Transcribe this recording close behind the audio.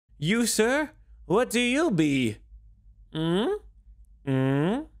You, sir? What do you be?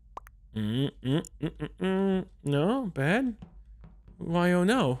 No, bad? Why, oh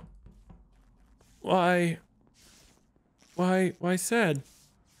no. Why sad?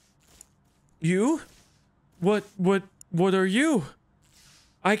 You? What are you?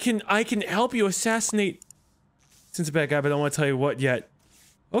 I can help you assassinate. Since a bad guy, but I don't want to tell you what yet.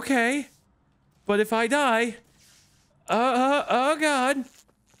 Okay. But if I die, oh God.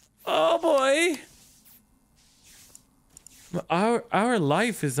 Oh boy. Our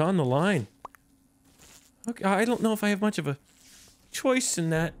life is on the line. Okay, I don't know if I have much of a choice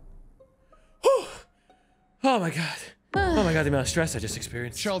in that. Whew. Oh my God. Oh my God, the amount of stress I just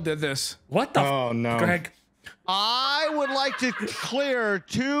experienced. Chell did this. What the Oh no. Greg? I would like to clear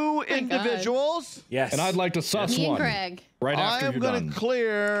two individuals. Yes. And I'd like to suss Me and one. Greg. Right after I'm you're gonna done.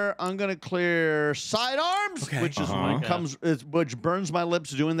 clear. I'm gonna clear sidearms, Okay. which is which burns my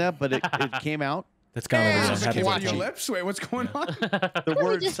lips doing that, but it came out. That's kind of Just happy came out about of your you. lips. Wait, what's going on? The We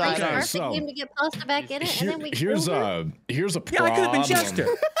word just make a sidearms. perfect game to get pasta back in it, and then we Here's over. a Yeah, problem. I could have been Jester.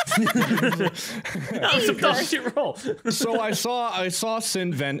 That was some dumb shit roll. So I saw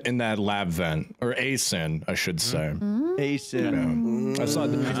Sin vent in that lab vent, or a Sin, I should say. Asin. I saw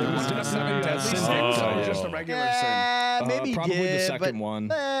Just a regular sin. Yeah, maybe he probably did, the second but,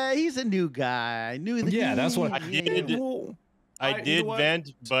 one. He's a new guy. Yeah, that's what I did. I did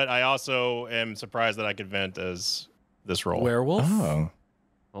vent, but I also am surprised that I could vent as this role. Werewolf? Oh.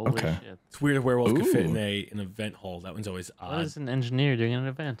 Holy Okay. shit. It's weird a werewolf could fit Ooh. in a vent hole. That one's always What odd. is an engineer doing in an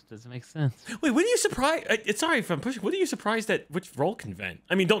event? Doesn't make sense. Wait, what are you surprised? Sorry if I'm pushing. What are you surprised that which role can vent?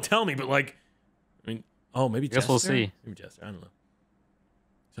 I mean, don't tell me, but like, I mean, oh, maybe Guess Jester? we'll see. Maybe Jester. I don't know.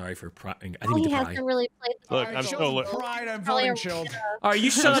 Sorry for I didn't Oh, mean he to pry. hasn't really played the Look, card. I'm still Pride, I'm Probably voting a- chilled. All right,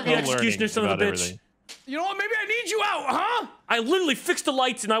 you shut up, you still executioner, learning son of a about bitch. everything. You know what? Maybe I need you out, huh? I literally fixed the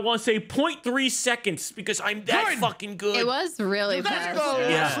lights, and I want to say 0.3 seconds because I'm that Good. fucking good. It was really Let's fast. go.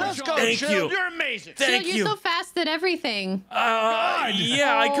 Yeah. Let's go. Thank Chilled. you. You're amazing. Thank Dude, you. you're so fast at everything.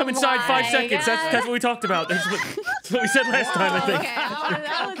 Yeah, I come inside 5 my seconds. That's what we talked about. That's what we said last time, I think. Okay,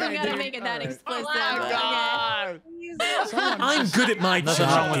 I wasn't gonna make it that explicit. but okay. I'm good at my Nothing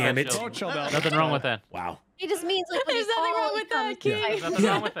wrong job, with damn that, it. Joe. Don't chill out. Nothing wrong with that. Wow. It just means like when There's you nothing call, wrong it with that, comes- King. There's nothing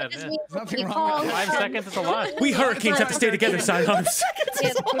wrong with It that. just Yeah. means when Nothing you wrong call, with that. 5 seconds is a lot. We hurricanes have to stay together, sidearms.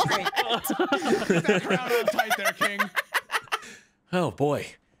 Keep that crowd on tight there, King. Oh boy,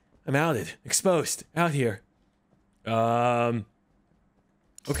 I'm outed, exposed, out here.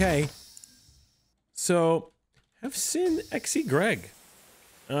 Okay. So, have Sin XE Greg.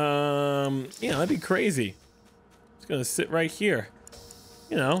 Yeah, that'd be crazy. Just gonna sit right here.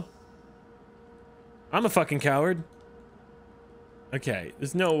 You know, I'm a fucking coward. Okay,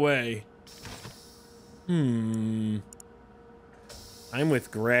 there's no way. I'm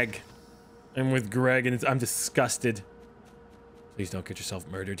with Greg. I'm with Greg, and I'm disgusted. Please don't get yourself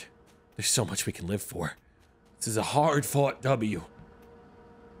murdered. There's so much we can live for. This is a hard-fought W.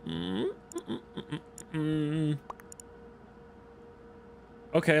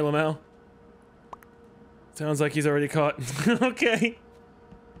 Okay, Lamel. Sounds like he's already caught. Okay.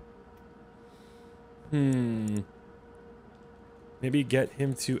 Maybe get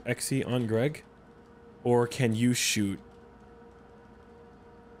him to XE on Greg? Or can you shoot?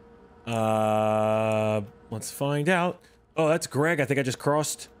 Let's find out. Oh, that's Greg. I think I just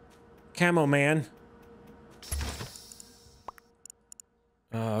crossed Camo Man.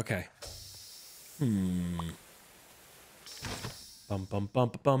 Okay. Bum bum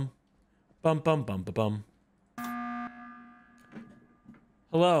bum bum bum bum bum bum bum.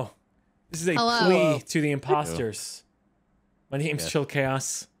 Hello. This is a Hello. plea to the imposters. My name's Chill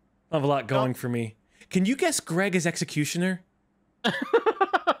Chaos. I have a lot going for me. Can you guess Greg is executioner?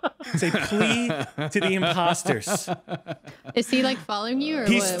 It's a plea to the imposters. Is he like following you? Or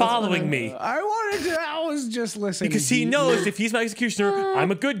He's what's following going on? me I was just listening. because he knows if he's my executioner,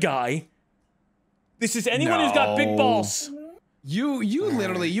 I'm a good guy. This is anyone who's got big balls. You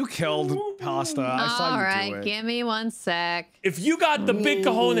literally, you killed Pasta. I saw All you right, do it. give me 1 sec. If you got the big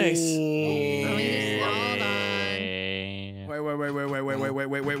cojones, Hold on.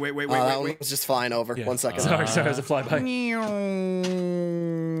 Wait. That one was just flying over. Yeah. 1 second. sorry, it was a flyby.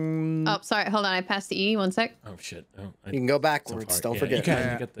 Oh, sorry. Hold on. I passed the E. 1 sec. Oh shit! Oh, You can go backwards. Don't forget. You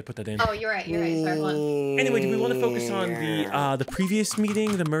can. You got to put that in. Oh, you're right. You're right. Sorry, hold on. Anyway, do we want to focus on the previous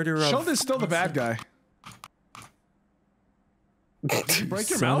meeting, the murder of? Sheldon's still the bad guy. Did you break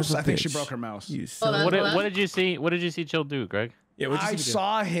your Son of mouse? a I think she bitch. broke her mouse. You Hold on. son- What did you see? What did you see Chill do, Greg? Yeah, what I does he do?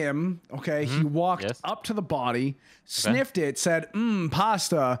 saw him. Okay, he walked Yes. up to the body, sniffed it, said,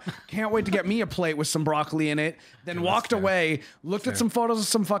 pasta. Can't wait to get me a plate with some broccoli in it. Then walked away, looked at some photos of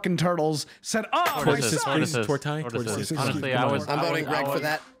some fucking turtles, said, oh, my Tortoises, son. tortoises, Tortai? tortoises. Tortoises. Honestly, Come I on. was. I'm I voting was- Greg I for was-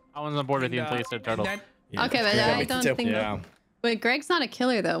 that. I was on board with you until you said turtle. Then- Okay, but I don't think. Yeah. Wait, Greg's not a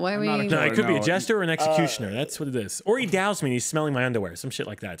killer though. Why are we? not a No, it could be a No. jester or an executioner. That's what it is. Or he doused me and he's smelling my underwear. Some shit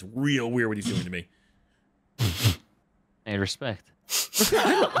like that. It's real weird what he's doing to me. Hey, respect.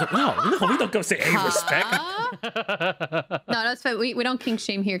 No, we don't go say, hey, respect. No, that's fine. We don't king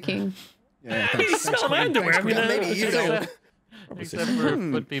shame here, King. Yeah, He smelled my underwear. I mean, Yeah, maybe you don't. Except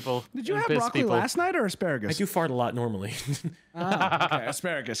for foot people. Did you and have piss broccoli people. last night or I asparagus? do fart a lot normally. Okay,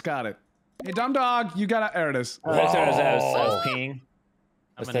 asparagus. Got it. Hey, dumb dog, you got there it is. I was peeing.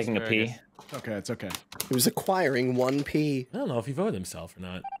 I was I'm an taking a pee. asparagus. Okay, it's okay. He was acquiring 1 pea. I don't know if he voted himself or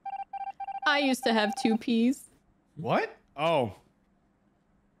not. I used to have 2 peas. What? Oh.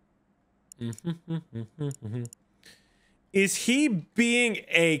 Is he being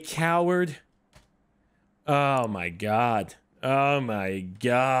a coward? Oh my god. Oh my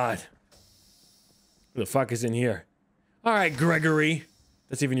god. Who the fuck is in here? All right, Gregory.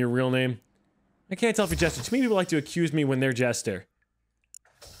 That's even your real name. I can't tell if you're Jester. Too many people like to accuse me when they're Jester.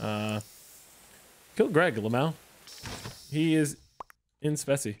 Kill Greg, Lamau. He is in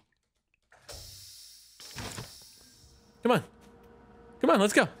Specie. Come on. Come on,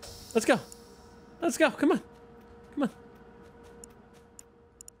 let's go. Let's go. Let's go. Come on. Come on.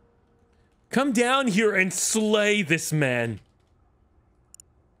 Come down here and slay this man.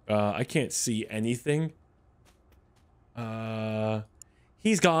 I can't see anything.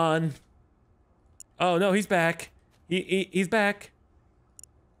 He's gone. Oh no, he's back. He's back.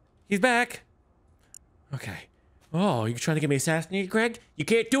 He's back. Okay. Oh, you're trying to get me assassinated, Greg? You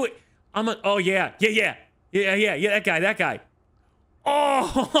can't do it. Oh yeah, that guy.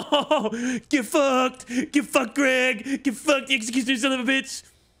 Oh, get fucked, Greg, get fucked, you executioner son of a bitch.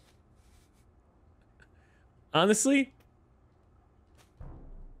 Honestly,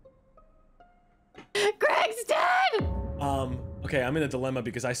 Greg's dead. okay, I'm in a dilemma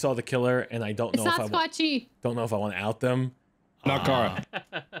because I saw the killer and I don't It's know if not I Squatchy. don't know if I want to out them. Not Kara.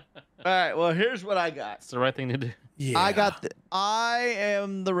 All right. Well, here's what I got. It's the right thing to do. Yeah, I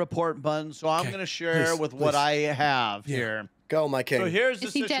am the report button, so I'm Okay, going to share please, with what please. I have here. Go, my king. So here's the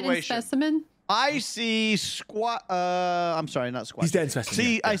Is he dead in situation. specimen? I see I'm sorry, not Squat. He's dead in specimen,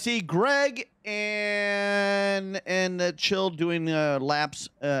 yeah. I see Greg and Chill doing laps.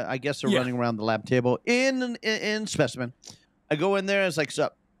 I guess they're Yeah. running around the lab table in specimen. I go in there. It's like,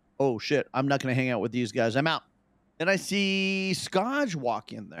 sup? Oh shit! I'm not gonna hang out with these guys. I'm out. Then I see Scotch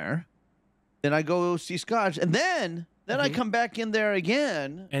walk in there. Then I go see Scotch, and then I come back in there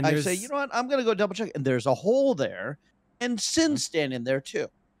again. And I there's- say, you know what? I'm gonna go double check. And there's a hole there, and Sin's standing there too.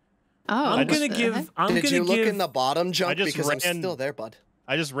 Oh, I'm what gonna the give. heck? I'm Did gonna you look give. in the bottom junk? just Because I'm ran- still there, bud.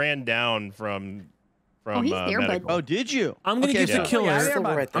 I just ran down from Oh, he's there, bud. medical. Oh, did you? I'm gonna give the so- killer. Yeah, Still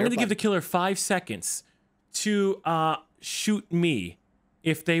bud. right I'm there, gonna give the bud. killer 5 seconds to shoot me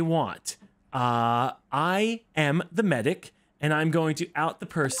if they want. I am the medic, and I'm going to out the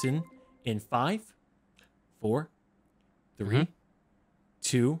person in 5, 4, 3,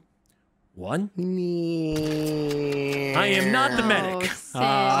 2, 1. I am not the medic, Sin.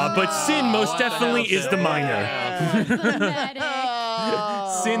 but Sin most definitely is the minor. Dramatic.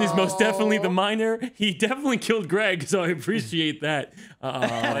 Sin is most definitely the minor. He definitely killed Greg, so I appreciate that.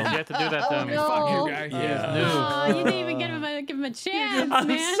 Why'd you have to do that to me? no. Fuck you, guy. Oh, you didn't even give him a chance, man.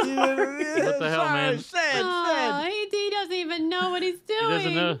 What the hell, man? Oh, he doesn't even know what he's doing.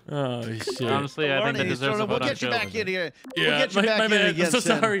 He doesn't know. Oh shit! Honestly, I think that deserves a We'll vote on get you Chill. back in here. Yeah, We'll get you back my in bad. again. I'm so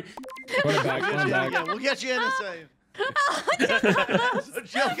Sin. sorry. Put it back. Put it back. Yeah, we'll get you in a second. So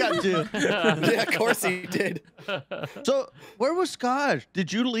Jill got two. Yeah, of course he did. So where was Scotch?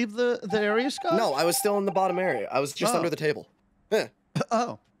 Did you leave the area, Scotch? No, I was still in the bottom area. I was just Oh. under the table. Eh.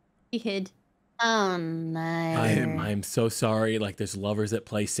 Oh. He hid. Oh, no. I'm so sorry. Like, there's lovers at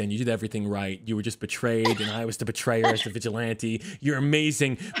play, Sin. You did everything right. You were just betrayed, and I was the betrayer as the vigilante. You're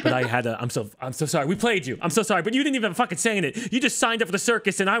amazing, but I had a. I'm so sorry. We played you. I'm so sorry, but you didn't even fucking say it. You just signed up for the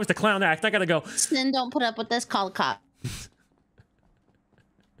circus, and I was the clown act. I gotta go. Sin, don't put up with this. Call a cop.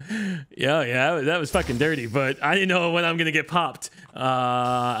 Yeah, that was fucking dirty, but I didn't know when I'm gonna get popped.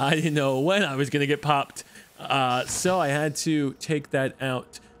 I didn't know when I was gonna get popped. So I had to take that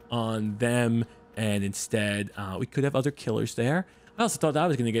out on them, and instead, we could have other killers there. I also thought I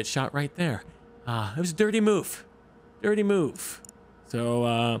was gonna get shot right there. It was a dirty move. Dirty move.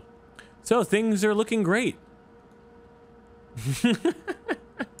 So things are looking great.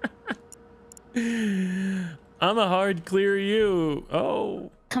 I'm a hard clear you.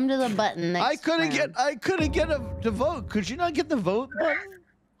 Oh. Come to the button next I couldn't get to vote. Could you not get the vote button?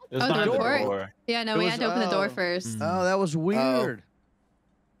 It's Oh, not the the door. door. Yeah, no, It we was- had to open the door first. Oh, that was weird.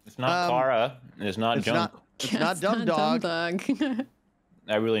 It's not Kara. It's not It's junk. It's not dumb dog.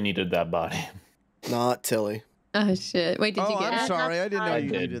 I really needed that body. Not Tilly. Oh shit! Wait, did you get I'm it? sorry. I didn't know I you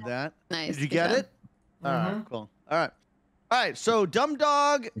did. did that. Nice. Did you good get job. it? All right, cool. All right. So dumb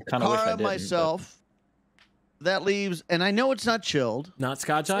dog, Kinda wish I Kara, didn't, myself. That leaves, and I know it's not chilled. Not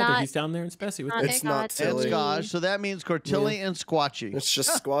Scotch either. not- He's down there in Spessy with not me. It's not And Tilly. Scotch, so that means Cortilli and Squatchy. It's just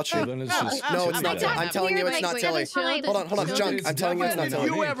Squatchy. Then it's just No, it's not. Tilly. I'm telling you, it's Wait, not wait, Tilly. wait, Hold on, Junk. I'm telling you, it's not If Tilly.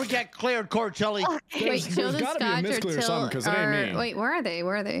 you ever get cleared, Cortilli, Wait, Chill there's and gotta be a Scotch or misclear or Till something, 'cause it ain't are- me. Wait, where are they?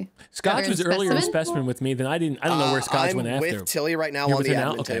 Where are they? Scotch They're was in earlier in Specimen? Specimen with me. Then I don't know where Scotch went I'm after. with Tilly right now You're on with the her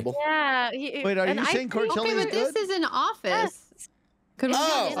now? admin Okay. table. Yeah. Wait, are you saying Cortilli Okay, is but this good? is an office. Could we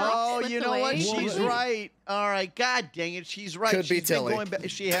not Oh, slip you know what? away? She's right. All right. God dang it. She's right. Could be She's been Tilly. going back.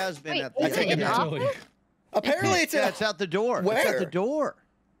 She has been Wait, at is the it take in it the back. office? Apparently, it's Yeah, it's out the door. It's at the Where? door.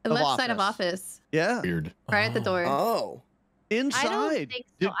 The of left side of office. office. Yeah. weird. Right at the door. Oh. Inside. I don't think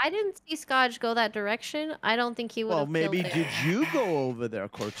so. I didn't see Scotch go that direction. I don't think he would Well, have maybe killed did it. you go over there,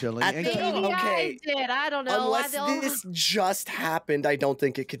 Cortilli? At and the- kill him? Maybe Okay. I did. I don't know. Unless this just happened, I don't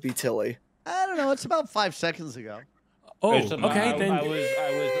think it could be Tilly. I don't know. It's about 5 seconds ago. Oh, It's about- okay. Then I was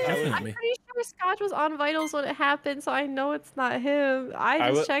definitely. I'm pretty sure Scotch was on vitals when it happened, so I know it's not him. I I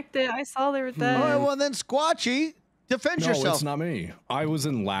just wa- checked it. I saw they were All dead. right, well then, Squatchy, defend No, yourself. it's not me. I was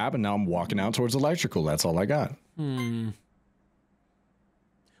in lab and now I'm walking out towards electrical. That's all I got. Well,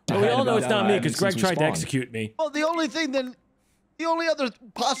 I we had all know about it's not that me item because Greg since we tried to spawned. execute me. Well, the only other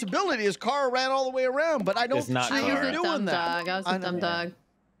possibility is Kara ran all the way around, but I don't It's not see I her was Kara. with doing Dumb that. Dog. I was I with know. Dumb Dog.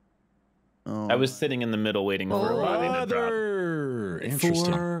 Oh, I was sitting in the middle waiting for a body to drop. Brother.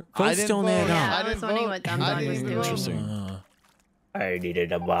 Interesting. For I votes didn't don't vote. add Yeah, up. I I was didn't wondering vote. what Dumb I Dog was didn't doing. Interesting. I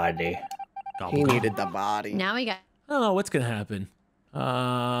needed a body. He needed the body. Now we got. I don't know what's gonna happen.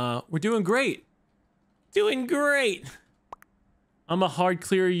 We're doing great. Doing great. I'm a hard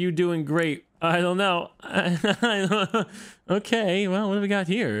clear. You doing great? I don't know. Okay. Well, what do we got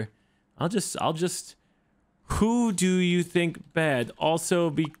here? I'll just. Who do you think bad? Also,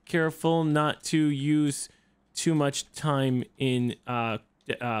 be careful not to use too much time in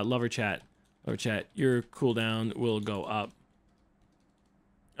lover chat. Lover chat. Your cooldown will go up.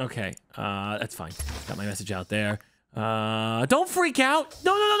 Okay. That's fine. Got my message out there. Don't freak out.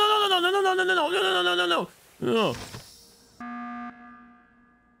 No.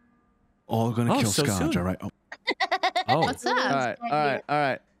 All gonna Oh, kill so Scotch, soon. all right? Oh. Oh. What's up? All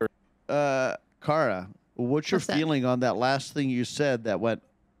right. Kara, what's your What's that? feeling on that last thing you said that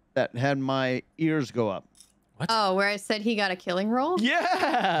had my ears go up? Oh, where I said he got a killing roll?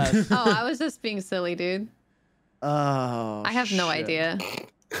 Yes. Oh, I was just being silly, dude. Oh. I have no shit. idea.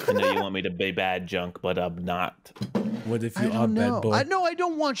 I know you want me to be bad junk, but I'm not. What if I you are don't know. bad boy? I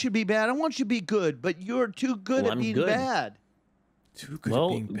don't want you to be bad. I want you to be good, but you're too good Well, at I'm being good. bad. Too good Well,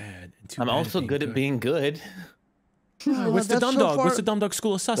 at being bad. And too I'm bad also good at being good. What's the that's dumb so dog? far- What's the dumb dog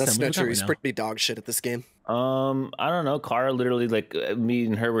school of sus? That's then? not What do true. we He's got right pretty dog shit at this game. I don't know. Kara literally, like, me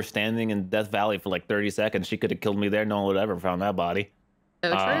and her were standing in Death Valley for like 30 seconds. She could have killed me there. No one would ever found that body. So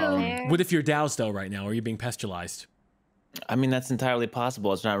true. now? What if you're doused though right now? Or are you being pestulized? I mean, that's entirely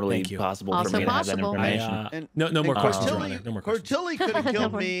possible. It's not really Thank you. possible Also for me to have that possible. information. And- No more and questions, Cortilli- Your Honor. No more questions. Cortilli could have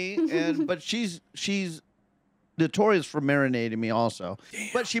killed me, but she's notorious for marinating me also.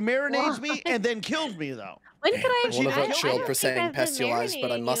 But she marinades me and then kills me though. When could I? I wanna vote I Chilled don't for think saying I've been pestulized,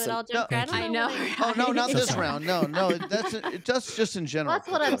 but I marinating you at mustn't. all, Junk. I don't I know. when Oh no, not So this sorry. round. No, that's just in general. That's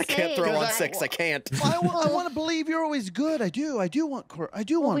what I'm I saying. can't throw on like, 6. I can't. I want to believe you're always good. I do want.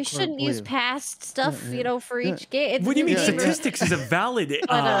 Well, we shouldn't use past stuff, you know, for each game. It's What do you mean? a game. Statistics is a valid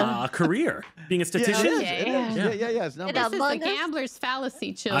career. Being a statistician. Yeah. It's You numbers. know, This is Among the Us? gambler's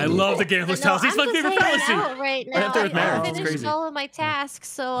fallacy, chill. I love the gambler's fallacy. It's my I'm favorite just hanging fallacy. out right Right now. up there with marriage. I It's finished crazy. all of my tasks,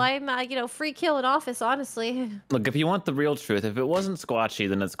 so I'm, you know, free kill in office. Honestly, Look, if you want the real truth, if it wasn't Squatchy,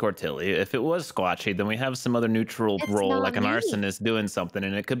 then it's Cortilli. If it was Squatchy, then we have some other neutral It's role, not like an me. arsonist doing something,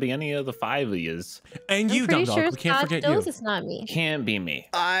 and it could be any of the 5 of yous. And I'm you, dumb pretty dog. sure We can't Scott forget knows you. it's not me. Can't be me.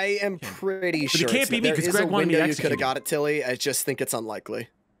 I am pretty But sure it can't it's be not- me there 'cause is Greg a wanted me to window you could execute have got it, Tilly. I just think it's unlikely.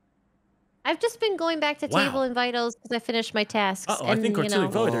 I've just been going back to Wow. table and vitals because I finished my tasks. Uh-oh, I think you Cortilli know,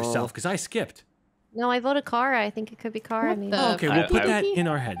 voted herself because I skipped. No, I voted Kara. I think it could be Kara. Maybe. the- Okay, we'll put I- that in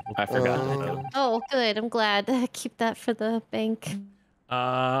our head. I forgot that though. Oh, good. I'm glad. Keep that for the bank.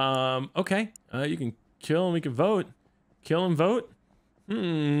 Okay. You can kill and we can vote. Kill and vote.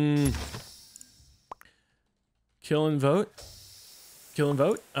 Kill and vote. Kill and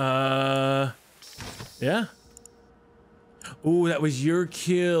vote. Yeah. Ooh, that was your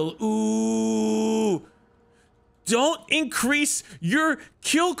kill. Ooh. Don't increase your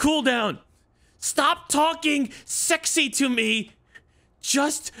kill cooldown. Stop talking sexy to me.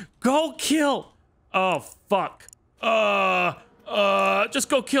 Just go kill. Oh, fuck. Just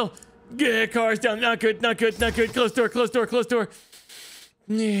go kill. Yeah, car's down. Not good, not good, not good. Close door, close door, close door.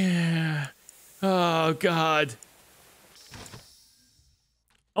 Yeah. Oh, God.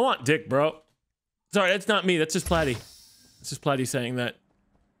 I want dick, bro. Sorry, that's not me. That's just Platty. That's just Platty saying that.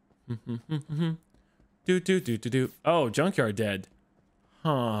 Do. Oh, Junkyard dead.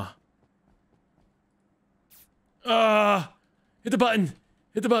 Huh. Hit the button.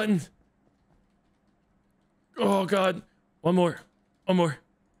 Hit the button. Oh, God. One more. One more.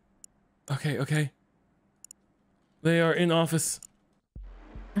 Okay. They are in office.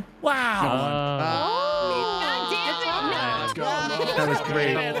 Wow. God damn it! Let's go. That was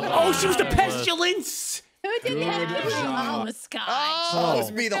great. Oh, she was the pestilence. Who did that? Oh, Scott. Oh, it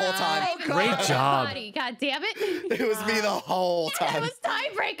was me the whole time. Great job. God damn it. It was me the whole That time. was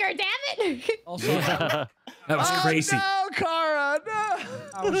tiebreaker, damn it. Also, That was crazy. No, Kara, no.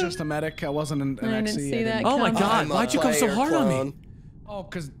 I was just a medic. I wasn't an I didn't XE. see that. Oh my God! I'm a Why'd you come so player hard on me? clone. Oh,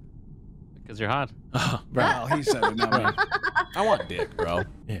 because you're hot. Oh, well, he said it. Not me. I want dick, bro.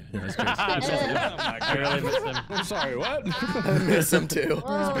 yeah, that's crazy. I really miss him. I'm sorry, what? I miss him too.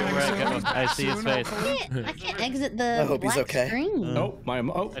 I see his face. I can't exit the I hope he's black okay. screen. Nope,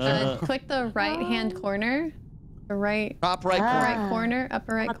 Click the right-hand corner. The right. Top right corner. Right corner.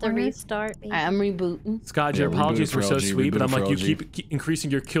 Upper right Have to corner. restart. Maybe. I'm rebooting. Scott, your Yeah, apologies reboot were for so LG, sweet, but reboot I'm like, for you LG. keep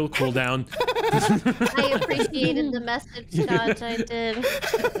increasing your kill cooldown. I appreciated the message, Scott. I did.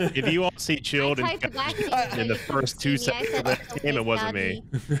 If you all see Chilled I typed back in the first 2 seconds of that game, it wasn't me.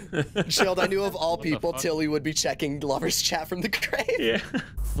 Shield, I knew of all people, Tilly would be checking Lover's chat from the grave. Yeah.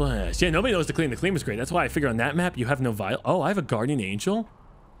 Flash. Yeah, nobody knows the clean. The clean was great. That's why I figure on that map you have no vial. Oh, I have a guardian angel.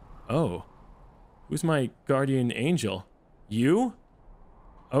 Oh, who's my guardian angel? You?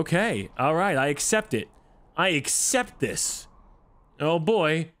 Okay. All right. I accept it. I accept this. Oh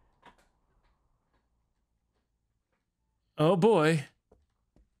boy. Oh boy.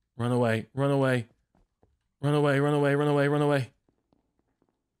 Run away. Run away. Run away. Run away. Run away. Run away.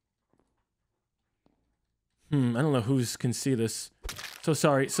 I don't know who can see this. So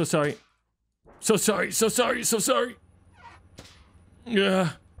sorry. So sorry. So sorry. So sorry. So sorry.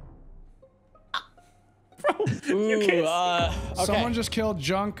 Yeah. Ooh, okay. Someone just killed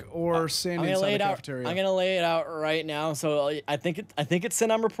Junk or Sin I'm gonna inside lay the it out. cafeteria. I'm gonna lay it out right now. So I think it's Sin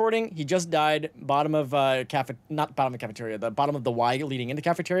I'm reporting. He just died. Bottom of not bottom of cafeteria. The bottom of the Y leading into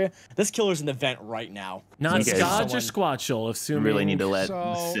cafeteria. This killer's in the vent right now. Not Okay. Scotch or Squatchel, assuming. Really need to let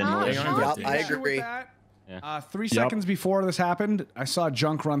So- Sin Oh, live. yeah. Yep, I agree. Yeah. 3 seconds before this happened, I saw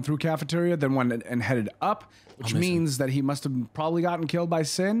Junk run through cafeteria, then went and headed up, which means that he must have probably gotten killed by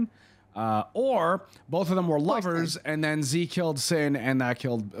Sin. Or both of them were lovers, and then Z killed Sin, and that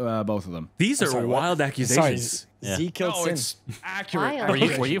killed both of them. These are wild accusations. Yeah. Z killed No, Sin. it's accurate.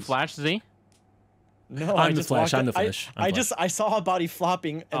 Wild. Were you Flash Z? No, I'm I the just Flash, walked I'm up- the Flash, I'm I Flash. I saw a body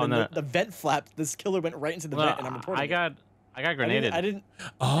flopping, and Oh, then no. the vent flapped. This killer went right into the Well, vent, and I'm reporting. I got grenaded. I didn't.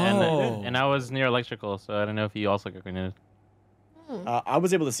 Oh. And I was near electrical, so I don't know if you also got grenaded. I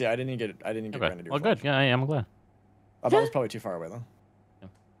was able to see. I didn't get. I didn't get Okay. grenaded. Well, good. Yeah, I'm glad. That was probably too far away though.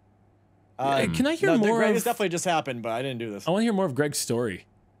 Can I hear no, more Greg, of... this definitely just happened, but I didn't do this. I want to hear more of Greg's story.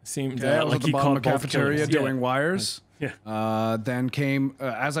 Seemed Yeah, I was like at the he bottom called of both cafeteria killers. doing wires. Yeah. Then came,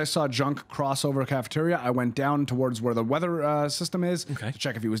 as I saw Junk cross over cafeteria, I went down towards where the weather system is to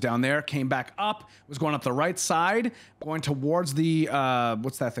check if he was down there. Came back up, was going up the right side, going towards the,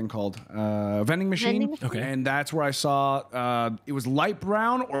 what's that thing called? Vending machine. Okay. And that's where I saw, it was light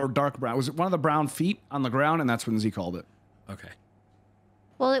brown or dark brown. It was one of the brown feet on the ground, and that's when Z called it. Okay.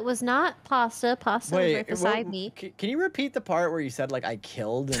 Well, it was not pasta. Pasta was right beside me. Can you repeat the part where you said like I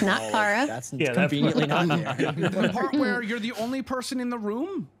killed? And Not all, Kara. That's Yeah, conveniently not there. The part where you're the only person in the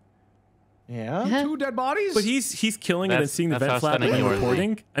room? Yeah. 2 dead bodies? But he's killing it and That's- seeing the that's vent how flap and stunning then you were.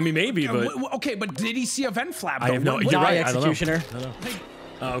 reporting. I mean, maybe, but Okay, but did he see a vent flap? I have no. What- You're right. I Executioner. don't know.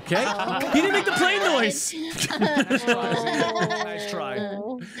 Okay. He didn't make the plane noise. Nice try.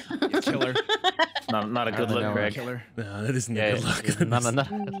 You killer. Not a good look, Greg. Killer. No, that isn't Yeah, a good look. not a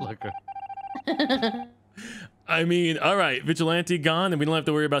good look. I mean, all right, Vigilante gone, and we don't have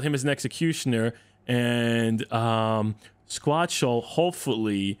to worry about him as an executioner. And Squatchel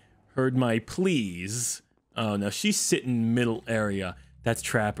hopefully heard my pleas. Oh no, she's sitting middle area. That's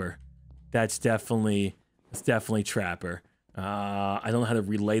Trapper. That's definitely Trapper. I don't know how to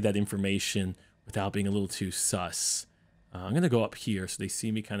relay that information without being a little too sus. I'm gonna go up here so they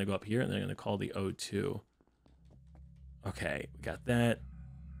see me kind of go up here, and they're gonna call the O2. Okay, we got that.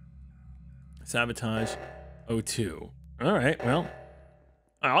 Sabotage. O2. All right, well,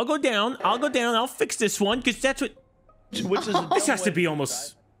 I'll go down. I'll fix this one because that's what. Which is This has to be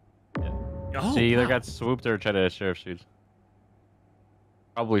almost. Oh, She either wow. got swooped or tried to sheriff shoot.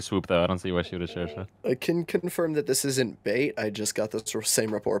 Probably swooped though. I don't see why she would have sheriff shot. I can confirm that this isn't bait. I just got the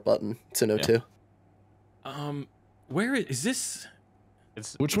same report button. It's an O2. Where is this?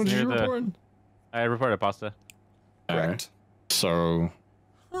 Which one did you report? I reported pasta. Correct. So.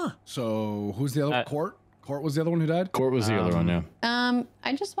 Huh. So who's the other Court? Court was the other one who died? Court was the other one, yeah.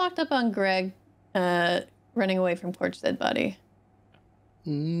 I just walked up on Greg, running away from Court's dead body.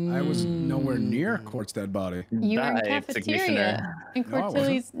 I was nowhere near Court's dead body. You were in cafeteria. And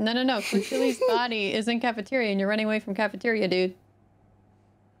Cortilli's no. Cortilli's body is in cafeteria, and you're running away from cafeteria, dude.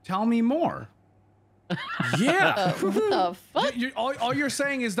 Tell me more. Yeah. What the fuck? All you're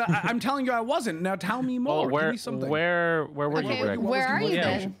saying is that I'm telling you I wasn't. Now tell me more. Well, Give me something. where were you, Greg? Where are you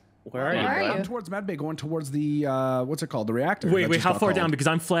then? Where are you? I'm towards Medbay, going towards the what's it called? The reactor. Wait, how far down? Because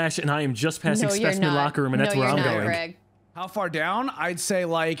I'm Flash and I am just passing No, you're specimen not. locker room, and that's No, where you're I'm not, going. Greg. How far down? I'd say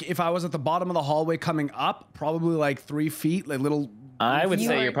like if I was at the bottom of the hallway coming up, probably like 3 feet, like little. I would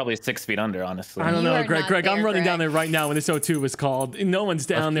say you're probably 6 feet under, honestly. I don't know, Greg. I'm running down there right now when this O2 was called. No one's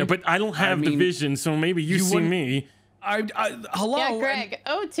down there, but I don't have the vision, so maybe you see me. Hello. Yeah, Greg.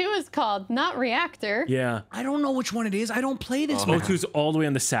 O2 is called, not reactor. Yeah. I don't know which one it is. I don't play this map. O2's all the way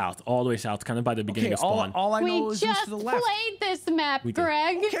on the south, kind of by the beginning of spawn. All I know We is just to the left. played this map, We did.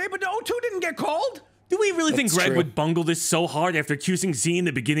 Greg. Okay, but O2 didn't get called. Do we really think That's Greg true. would bungle this so hard after accusing Z in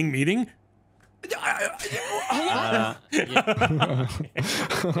the beginning meeting? Is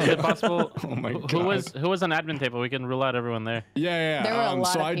it possible? Oh my God. Who was on admin table? We can rule out everyone there. Yeah. There were a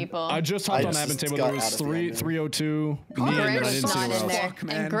lot so of people. I just hopped on admin table. There was 302. Me, and Greg then I was didn't see not who in else. there.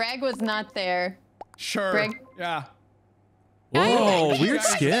 And Greg was not there. Sure. Greg. Yeah. Whoa, weird Greg,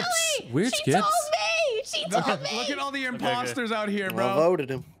 skips. really? Weird She skips. told me. She told me. Look at all the imposters out here, I bro. voted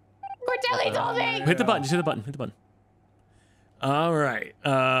him. Cortelli told me. Hit the button. Just hit the button. Hit the button. All right.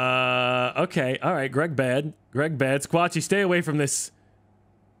 Okay. All right. Greg bad. Squatchy, stay away from this.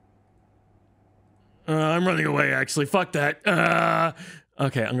 I'm running away, actually. Fuck that.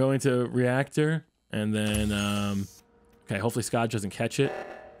 Okay, I'm going to reactor. And then, okay, hopefully Scotch doesn't catch it.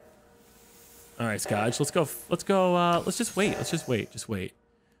 All right, Scotch, let's go. Let's just wait. Just wait.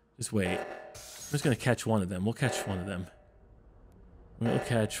 I'm just going to catch one of them. We'll catch one of them. We'll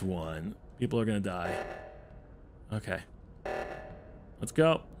catch one. People are going to die. Okay. Let's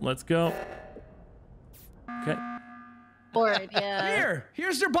go. Okay. Bored, yeah.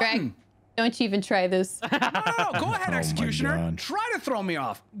 Here's their button. Greg, don't you even try this. No, go ahead, Executioner. God. Try to throw me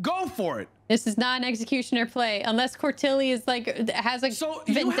off. Go for it. This is not an executioner play unless Cortilli is like has a vendetta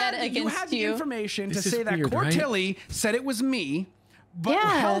you had against the you. information to This is say that weird, right? Cortilli said it was me, but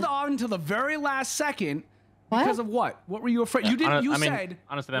Yeah. held on to the very last second because of what? What were you afraid? You didn't. You I mean, said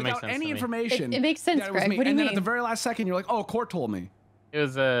honestly, that makes without sense any to me. information. It makes sense, that it was Greg. me. What do you and then mean? at the very last second, you're like, "Oh, Court told me." It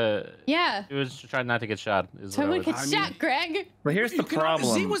was Yeah. It was trying not to get shot. Is what I Someone would- gets shot, Greg. But here's the You can-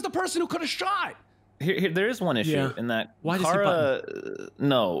 problem. Z was the person who could have shot. Here, there is one issue Yeah. in that Why does he Kara.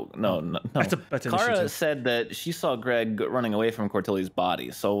 No. That's an issue, Kara too. said that she saw Greg running away from Cortilli's body.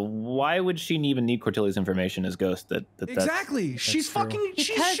 So why would she even need Cortilli's information as Ghost? That's Exactly. She's true. fucking. She's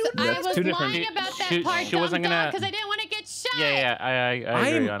Because shooting. I That's was two different- lying about that She- part, she wasn't dumb gonna- because I didn't want to get shot. Yeah, I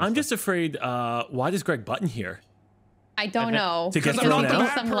agree. I'm honestly. just afraid. Why does Greg button here? I don't know. To get Because because I'm thrown not the out?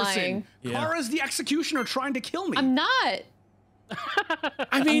 bad I'm person. lying. Yeah. Kara's the executioner trying to kill me. I'm not.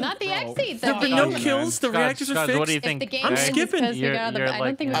 I mean, I'm not the exit. there have been no kills. The reactors are fixed. What do you If think? the game I'm ends skipping. because we got out of the, You're I don't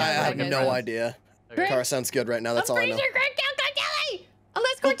like- think we I got out of have the no game. idea. Greg, Kara sounds good right now. That's I'm all I pretty know. sure Greg killed Cortilli.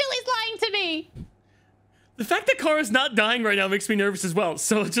 Unless Cortilli's lying to me. The fact that Kara's not dying right now makes me nervous as well.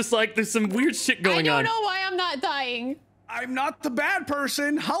 So it's just like there's some weird shit I going don't on. know why I'm not dying. I'm not the bad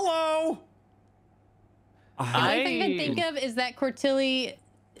person. Hello. The only thing I can think of is that Cortilli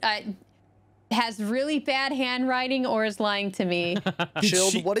has really bad handwriting or is lying to me.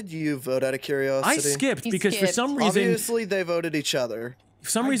 Chilled, what did you vote out of curiosity? I skipped He because for skipped. some reason, Obviously, they voted each other.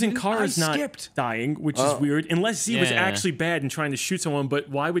 Kara's not skipped. dying, which is weird. Unless Z was Yeah. actually bad and trying to shoot someone. But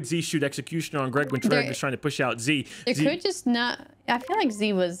why would Z shoot Executioner on Greg when Greg There- was trying to push out Z? There Z could just not. I feel like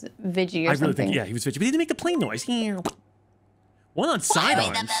Z was Vigi or I really something. think, yeah, he was Vigi, but he didn't make the plane noise. One on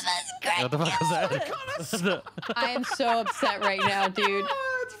sidearms. What the fuck was that? I am so upset right now, dude.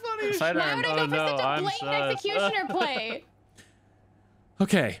 Sidearm. Why would I Oh go for no, such a I'm blatant sus. executioner play?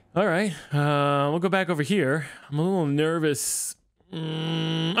 Okay, all right. We'll go back over here. I'm a little nervous.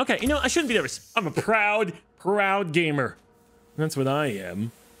 Okay, you know, I shouldn't be nervous. I'm a proud gamer. That's what I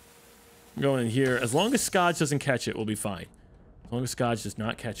am. I'm going in here. As long as Scotch doesn't catch it, we'll be fine. As long as Scotch does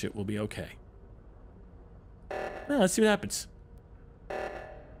not catch it, we'll be okay. Let's see what happens.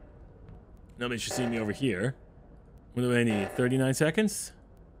 Nobody should see me over here. What do I need? 39 seconds?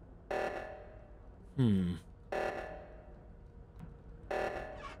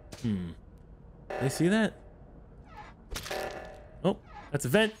 They see that? Oh, that's a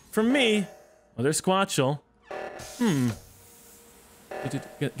vent from me. Oh, there's Squatchel. Get him,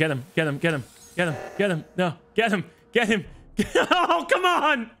 get him, get him, get him, get him. No, get him, get him. Oh, come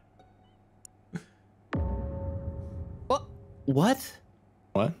on! What?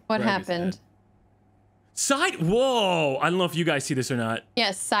 What? What happened? Side? Whoa! I don't know if you guys see this or not.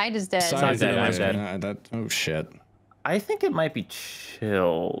 Yes, Side is dead. Side's dead. I'm dead. Oh shit. I think it might be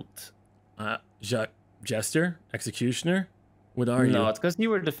Chilled. Jester? Executioner? What are you? No, it's because you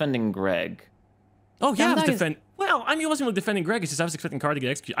were defending Greg. Oh, yeah, I was Dumb Dog defending... Well, I mean, I wasn't really defending Greg. It's just I was expecting Carr to get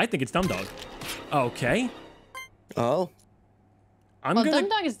executed. I think it's Dumb Dog. Okay. Oh. Well, Dumb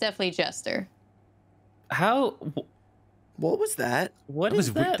Dog is definitely Jester. How? What was that? What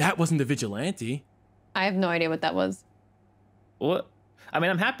is that? That wasn't the vigilante. I have no idea what that was. What? I mean,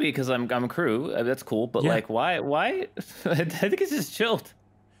 I'm happy because I'm crew. That's cool. But Yeah. like, why? I think it's just Chilled.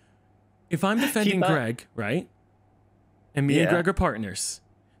 If I'm defending Greg, right? And me and Greg are partners,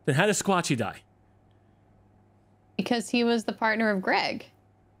 then how does Squatchy die? Because he was the partner of Greg.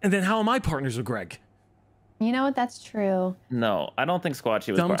 And then how am I partners with Greg? You know what? That's true. No, I don't think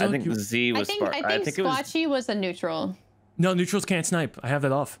Squatchy was. I think Z was. I think Squatchy was a neutral. No, neutrals can't snipe. I have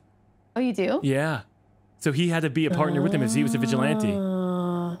that off. Oh, you do? Yeah. So he had to be a partner with him if Z was a vigilante.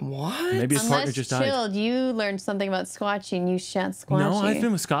 What? Maybe his partner Unless just died. Chilled, you learned something about Squatchy and you shot Squatchy. No, I've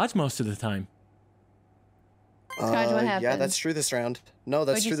been with Scotch most of the time. Scotch, what happened? Yeah, that's true this round. No,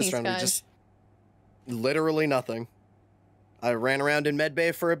 that's What'd you true this see, round. We Scotch? just literally nothing. I ran around in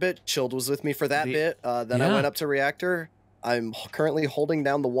medbay for a bit. Chilled was with me for that bit. Then I went up to reactor. I'm currently holding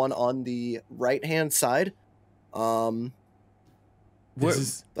down the one on the right-hand side.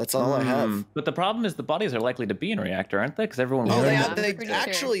 That's all I have. But the problem is the bodies are likely to be in reactor, aren't they? Because everyone. Oh, was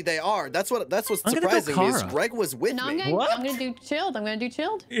actually they are. That's what's I'm gonna go surprising is Kara. Greg was with No, me. I'm gonna do Chilled. I'm gonna do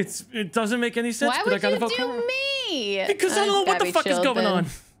Chilled. It doesn't make any sense. Why but I would gotta you vote do Kara. me? Because I don't know what the fuck is going on.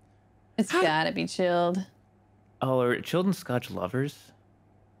 It's gotta be Chilled. Oh, are Chilled and Scotch lovers?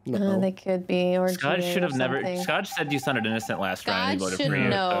 They could be. Or Scotch GA should or have never. something. Scotch said you sounded innocent last round. He Scotch voted should for you.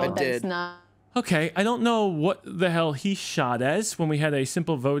 know so- that it's not. Okay, I don't know what the hell he shot as when we had a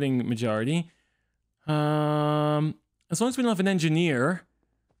simple voting majority. As long as we don't have an engineer,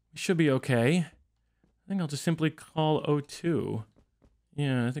 we should be okay. I think I'll just simply call O2.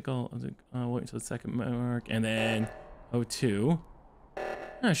 Yeah, I think I'll wait until the second mark and then O2.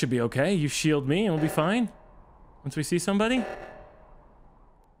 That should be okay. You shield me and we'll be fine. Once we see somebody.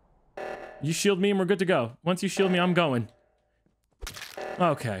 You shield me and we're good to go. Once you shield me, I'm going.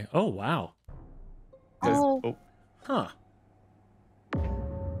 Okay. Oh, wow. Oh. Huh.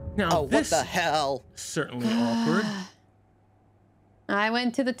 Now, what this the hell? certainly awkward. I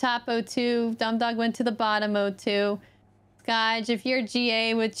went to the top O2. Dumb Dog went to the bottom O2. Scotch, if you're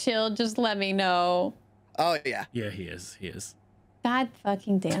GA with Chill, just let me know. Oh yeah. Yeah, he is. He is. God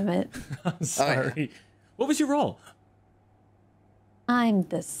fucking damn it. I'm sorry. What was your role? I'm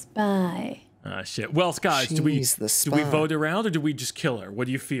the spy. Ah, shit. Well, Scotch, do we vote around or do we just kill her? What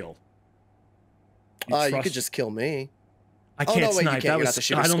do you feel? You could just kill me. I can't no, wait, you snipe. can't. That You're not was. the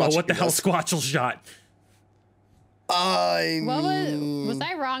shooter. I don't know what the Squatchy hell does. Squatchel shot. What was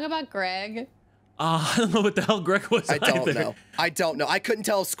I wrong about Greg? I don't know what the hell Greg was. I don't either. know. I don't know. I couldn't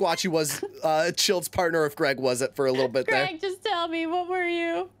tell if Squatchy was Chilled's partner, if Greg was it for a little bit there. Greg, just tell me, what were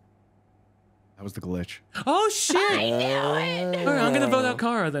you? That was the glitch. Oh shit! I knew it. All right, I'm gonna vote out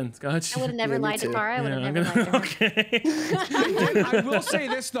Kara then, Scotch. I would have never lied to Kara. I would have never lied to her. Okay. I will say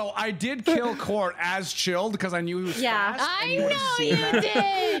this though, I did kill Court as Chilled because I knew he was Yeah. fast. I know you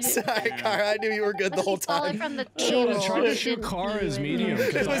did. Sorry, Kara. I knew you were good the whole time. From the Chilled tried to table. shoot Kara as medium.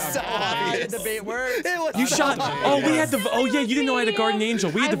 It was so obvious. Debate words. It was You so shot. obvious. Oh, we had the. Oh yeah, you didn't know I had a guardian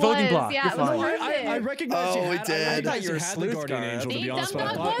angel. We had the voting block. Yeah, You're it was fine. worth I it. recognized you we had. did. I thought you you were had the sleuth guardian guard. angel. To See, be honest, Dumb but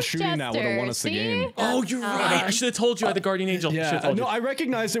I Dog thought was shooting that would have won us the Chester. game. Oh, you're right. I should have told you I had the guardian angel. Should've Yeah, told no, you. I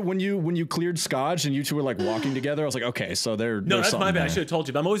recognized it when you cleared Scotch and you two were like walking together. I was like, okay, so No, there's that's my something bad. I there. should have told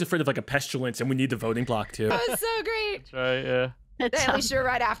you. But I'm always afraid of like a pestilence, and we need the voting block too. That was so great. That's right, yeah. At least you're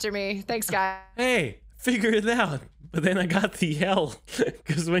right after me. Thanks, guys. Hey, figure it out. But then I got the hell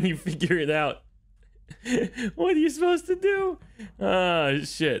because when you figure it out, what are you supposed to do? Ah,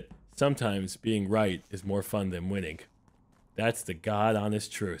 shit. Sometimes being right is more fun than winning. That's the God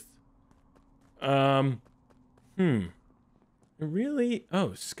honest truth. This Really?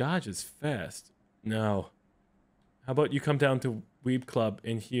 Oh, Scotch is fast. No. How about you come down to Weeb Club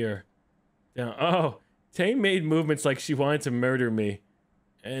in here? Down. Oh, Tay made movements like she wanted to murder me.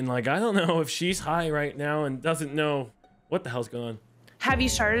 And like, I don't know if she's high right now and doesn't know what the hell's going on. Have you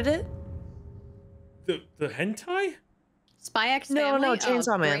started it? The hentai? Spy X No, Family? no,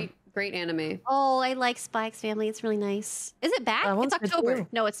 Chainsaw Man. Great anime. Oh, I like Spy X Family. It's really nice. Is it back? It's October. too.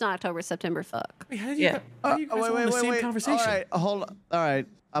 No, it's not October. It's September. Fuck. Wait, how do you, how do you guys on the same conversation? All right, hold on. All right,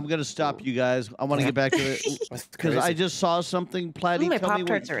 I'm gonna stop you guys. I want to get back to it because I just saw something. Platy, my tell me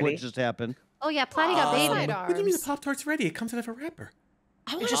Pop-Tart's what ready. just happened. Oh yeah, Platy got baby. What do you mean the Pop-Tart's ready? It comes out of a wrapper.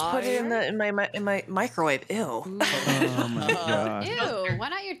 I just put it in my microwave. Ew. Oh my god. Ew, why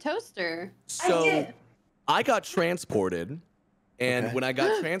not your toaster? So I got transported, and when I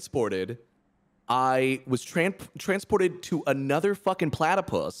got transported, I was transported to another fucking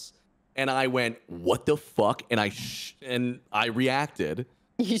platypus, and I went, "What the fuck?" And I reacted.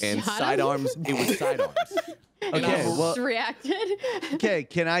 You and shot him? sidearms. It was sidearms. Okay, well, Just reacted. okay.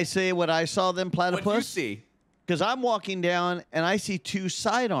 Can I say what I saw then, platypus? What'd you see? Because I'm walking down and I see 2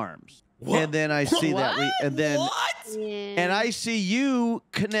 sidearms, and then I see that, and I see you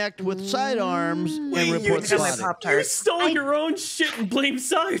connect with sidearms and report spotted. You stole your own shit and blame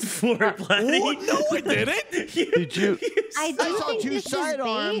side for it, Platy. What? No, I didn't. Did you? I do saw think 2 this is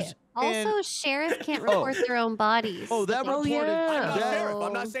sidearms. bait. Also, sheriff can't report their own bodies. Oh, that reported. I'm not that- sheriff.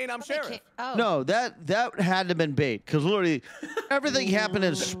 I'm not saying I'm sheriff. No, that had to have been bait because literally everything happened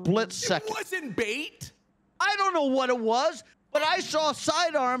in a split second. It wasn't bait. I don't know what it was, but I saw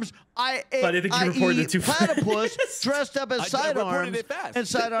sidearms. But I think you reported it too platypus dressed up as I reported sidearms, it fast. and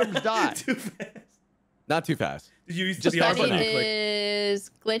sidearms died. Too fast. Not too fast. Did you use Just the fast R button? enough. Is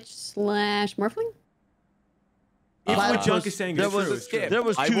glitch/morphling? If what Platypus, Junk is saying There is was true, a it's true. skip. There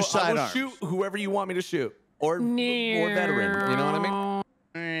was I 2 will sidearms. shoot whoever you want me to shoot, or veteran. You know what I mean?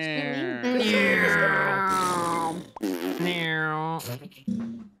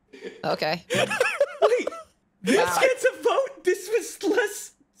 Okay. Wait, this gets a vote. This was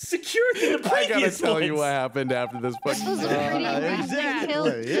less secure than the I previous gotta tell you ones. what happened after this fucking. Exactly.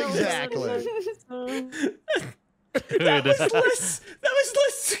 That was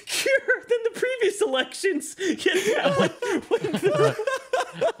less secure than the previous elections.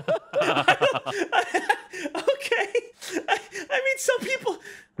 Okay. I mean, some people.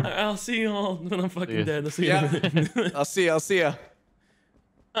 I'll see you all when I'm fucking dead. I'll see you. Yeah. I'll see ya.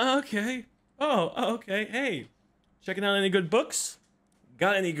 Okay. Oh, okay. Hey, checking out any good books?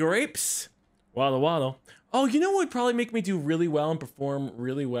 Got any grapes? Waddle waddle. Oh, you know what would probably make me do really well and perform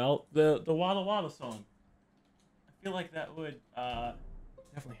really well? The waddle waddle song. I feel like that would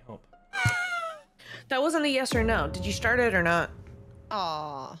definitely help. That wasn't a yes or no. Did you start it or not?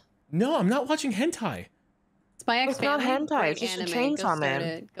 Aw. No, I'm not watching hentai. Spy X It's not Family. hentai, Great it's just a anime. Chainsaw Go start Man.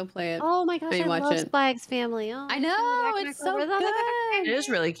 it. Go play it. Oh my gosh, Maybe I watch love it. Spy X Family. Oh, I know, it's so good. It is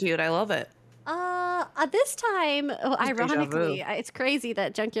really cute. I love it. This time, ironically, it's crazy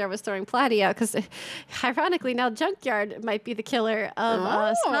that Junkyard was throwing Platy out because, ironically, now Junkyard might be the killer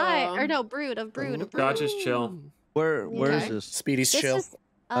of Sky or no Brood of Brood. Scotch is chill. Where is Okay. this? Speedy's This chill. is, So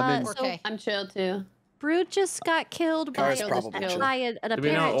I'm chill too. Brood just got killed by, Cars probably chill. by an Do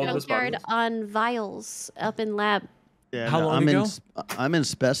we know apparent all this junkyard buttons? on vials up in lab. Yeah, How long I'm ago? I'm in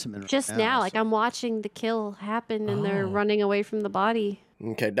specimen. Just right now, so- like I'm watching the kill happen and they're Oh. running away from the body.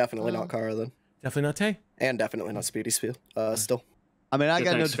 Okay, definitely not Kara then. Definitely not Tay. And definitely not Speedy still. I mean, I Yeah,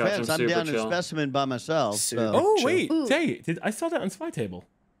 got no thanks, Scotch. defense. I'm I'm super down in chill. specimen by myself. Super So. Oh chill. wait, Ooh. Tay, I saw that on Spy Table.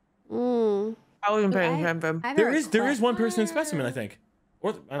 Mm. I wasn't paying I- attention. I There have a is one person in question. specimen, I think.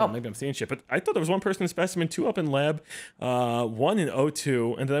 Or I don't know, maybe I'm seeing shit, but I thought there was one person in specimen, 2 up in lab, 1 in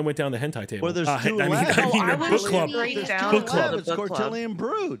O2, and then I went down the hentai table. Well, there's I 2 mean, labs. I mean, I book was club. straight down Book to club. the It's book club. Cortillian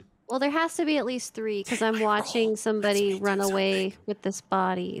Brood. Well, there has to be at least 3 because I'm watching somebody run away with this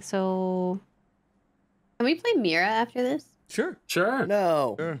body. So Can we play Mira after this? Sure. Sure.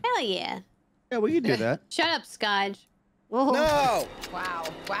 No. Hell yeah. Yeah, we can do that. Shut up, Scotch. whoa, No. Wow.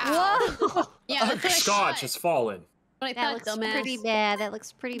 Wow. whoa, Yeah, that's what I Scotch thought. has fallen. What I that thought, looks dumbass. pretty bad. That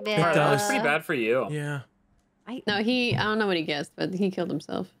looks pretty bad. It That does. was pretty bad for you. Yeah. No, I don't know what he guessed, but he killed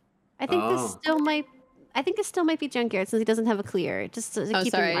himself. I think Oh. this still might. I think this still might be Junkyard since he doesn't have a clear. Just to Oh,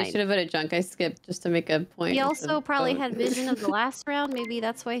 keep sorry. in I mind. should have voted junk. I skipped just to make a point. He with also the probably vote. had vision of the last round. Maybe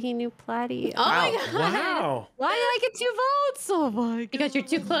that's why he knew Platy. Oh my god! Wow. Why did I get 2 votes? Oh my god! Because you're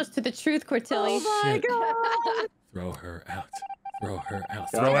too close to the truth, Cortilli. Oh my Shit. god! Throw her out. Throw her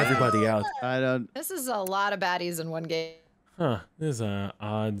out. Throw everybody out. I don't. This is a lot of baddies in one game. Huh. This is an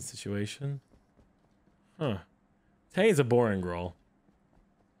odd situation. Huh. Tay is a boring girl.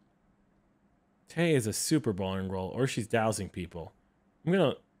 Tay is a super boring role, or she's dousing people. I'm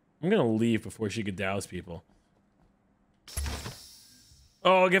gonna leave before she could douse people.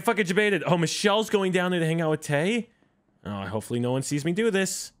 Oh, I get fucking debated. Oh, Michelle's going down there to hang out with Tay? Oh, hopefully no one sees me do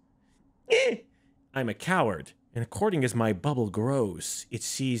this. I'm a coward, and according as my bubble grows, it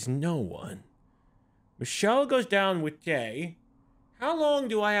sees no one. Michelle goes down with Tay. How long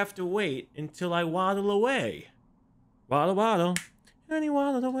do I have to wait until I waddle away? Waddle, waddle. And he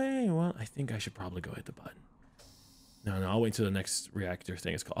waddled away. Well, I think I should probably go hit the button. No, I'll wait until the next reactor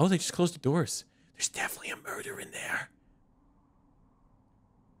thing is called. Oh, they just closed the doors. There's definitely a murder in there.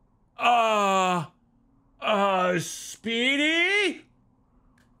 Speedy?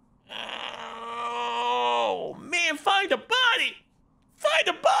 Oh, man, find a body! Find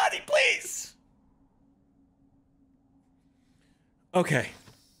a body, please! Okay,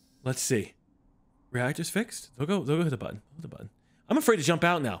 let's see. Reactor's fixed? They'll go hit the button. Hit the button. I'm afraid to jump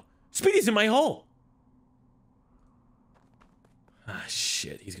out now. Speedy's in my hole! Ah,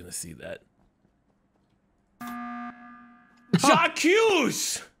 shit, he's gonna see that. Jacques!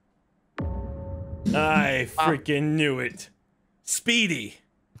 I freaking knew it. Speedy.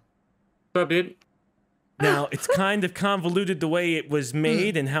 What's up, dude? Now, it's kind of convoluted the way it was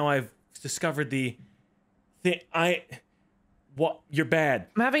made and how I've discovered the thing. You're bad.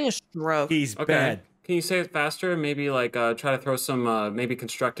 I'm having a stroke. He's bad. Can you say it faster? Maybe like try to throw some maybe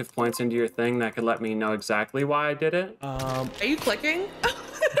constructive points into your thing that could let me know exactly why I did it. Are you clicking?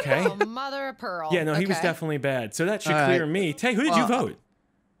 Okay. Oh, mother of pearl. Yeah, no, he was definitely bad. So that should clear me. Tay, who did you vote?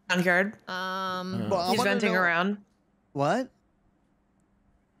 Junkyard. He's venting around. What?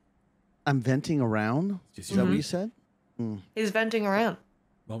 I'm venting around? Is that what you said? He's venting around.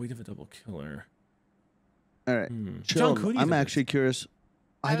 Well, we have a double killer. All right. Junk, who do you I'm think actually curious.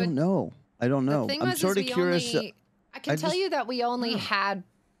 I don't know. I'm sort of curious. I can tell you that we only had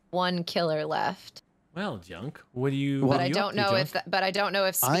one killer left. Well, Junk, what do you? But I don't know if. But I don't know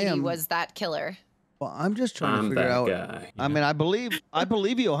if Speedy was that killer. Well, I'm just trying to figure out. Guy. I mean, I believe you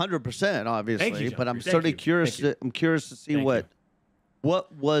 100%, obviously, but I'm sort of curious. I'm curious to see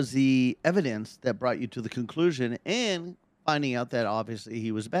what was the evidence that brought you to the conclusion and finding out that obviously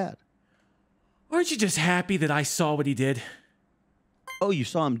he was bad. Aren't you just happy that I saw what he did? Oh, you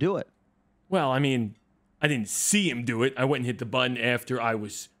saw him do it. Well, I mean, I didn't see him do it. I went and hit the button after I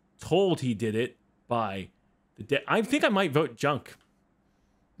was told he did it by the I think I might vote Junk.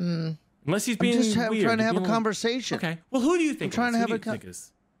 Unless he's being weird. Trying to have a conversation. Okay. Well, who do you think? I'm trying to have a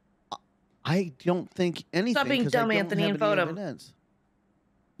conversation. I don't think anything. Stop being dumb, Anthony, and vote him.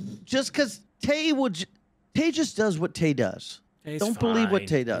 Just because Tay just does what Tay does. Don't believe what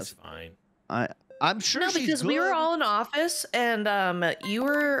Tay does. He's fine. I'm sure No, because we were all in office, and you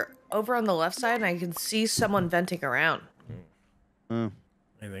were over on the left side, and I can see someone venting around. I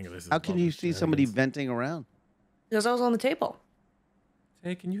think this is How can you see somebody venting around? Because I was on the table.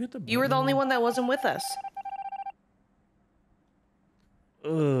 Hey, can you hit the button? You were the only one that wasn't with us.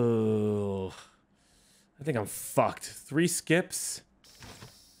 Oh, I think I'm fucked. 3 skips.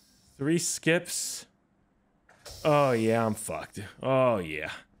 3 skips. Oh yeah, I'm fucked. Oh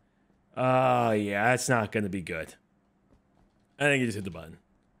yeah. Oh yeah, that's not gonna be good. I think you just hit the button.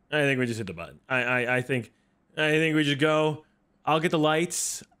 I think we just hit the button. I think we just go. I'll get the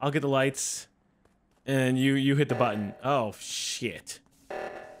lights. And you hit the button. Oh shit.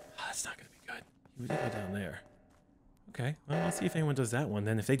 That's not gonna be good. We did go down there. Okay, well, I'll see if anyone does that one.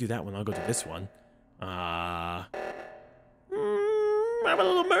 Then if they do that one, I'll go to this one. I have a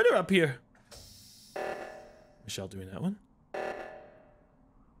little murder up here. Michelle doing that one?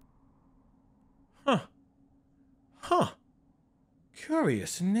 Huh.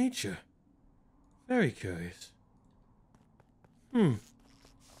 Curious in nature. Very curious.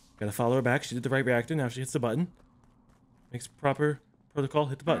 Gotta follow her back. She did the right reactor. Now she hits the button. Makes proper protocol.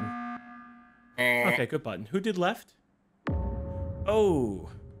 Hit the button. Okay, good button. Who did left? Oh.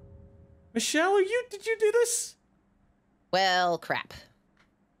 Michelle, did you do this? Well, crap.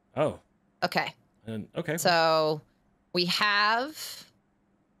 Oh. Okay. Okay. So we have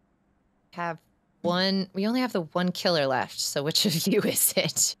one. We only have the one killer left. So which of you is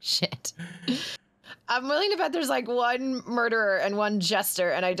it? Shit. I'm willing to bet there's like one murderer and one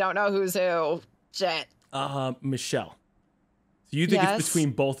jester, and I don't know who's who. Shit. Michelle. So you think it's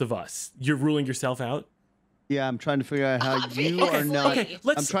between both of us? You're ruling yourself out? Yeah, I'm trying to figure out how you are not. Okay,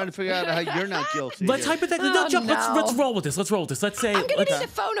 I'm trying to figure out how you're not guilty. Let's hypothetically. Let's roll with this. Let's say. I'm gonna need to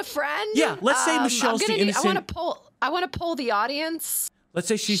phone a friend. Yeah, let's say Michelle's the innocent. I want to pull the audience. Let's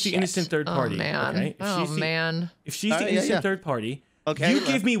say she's the innocent third party. Oh man. Okay? If she's the innocent third party, you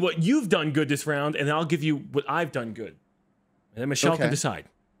give me what you've done good this round, and I'll give you what I've done good, and then Michelle can decide.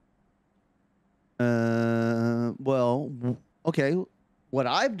 Well, okay. What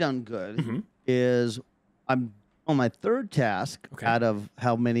I've done good is I'm on my third task out of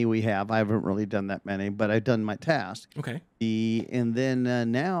how many we have. I haven't really done that many, but I've done my task. Okay. And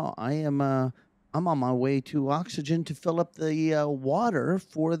then now I am I'm on my way to oxygen to fill up the water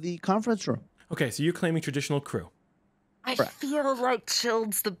for the conference room. Okay, so you're claiming traditional crew. I feel like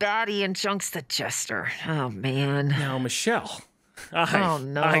Chilled's the baddie and Junk's the jester. Oh, man. Now, Michelle, Oh,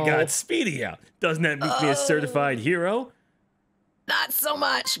 no. I got Speedy out. Doesn't that make me a certified hero? Not so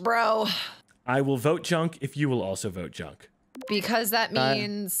much, bro. I will vote Junk if you will also vote Junk. Because that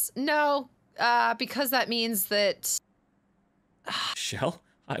means... because that means that... Michelle,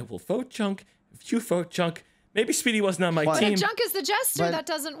 I will vote Junk if you vote Junk. Maybe Speedy wasn't on my But team. if Junk is the jester, that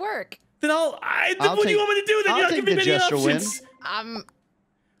doesn't work. Then what do you want me to do? Then you're not giving me any options.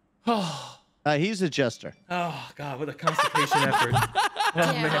 He's a jester. Oh, God, what a constipation effort. Oh,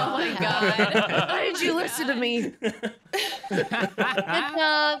 man. Oh, my God. Why did you listen to me? Good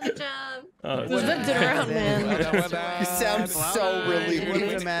job. Good job. Oh, Just looked it around, man. You sound so relieved. Would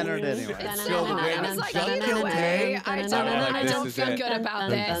have mattered anyway. I was like, either way, I don't feel good about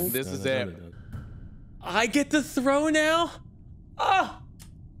this. This is it. I get to throw now? Ah!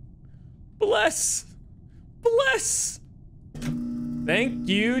 Bless. Thank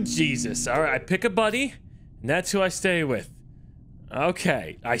you, Jesus. All right, I pick a buddy, and that's who I stay with.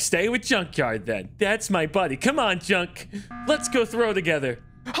 Okay, I stay with Junkyard then. That's my buddy. Come on, Junk. Let's go throw together.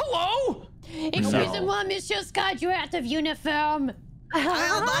 Hello? Excusez-moi, Monsieur Scott, you're out of uniform. I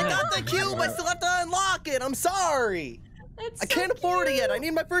got the cube. I still have to unlock it. I'm sorry. I can't afford it yet. I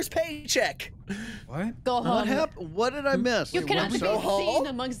need my first paycheck. What? Go home. What happened? What did I miss? You cannot be seen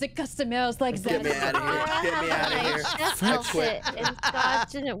amongst the customers like that. Get me out of here. Get me out of here. I quit. And Scott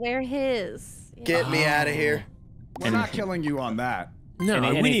didn't wear his. Get me out of here. We're not killing you on that. No,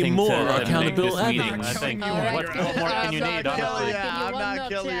 we need more accountable evidence. I think. What more can you need? I'm not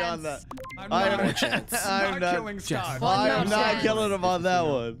killing you on that. I'm not killing Scott. I'm not killing him on that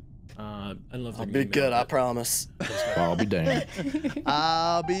one. I love I'll be good, I promise. I'll be damned.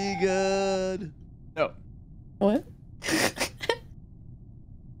 I'll be good. No. What?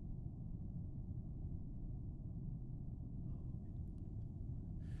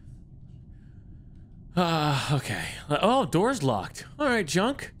 Okay. Oh, door's locked. All right,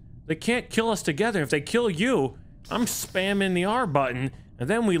 Junk. They can't kill us together. If they kill you, I'm spamming the R button, and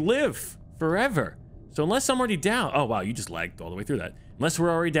then we live forever. So unless I'm already down... Oh, wow, you just lagged all the way through that. Unless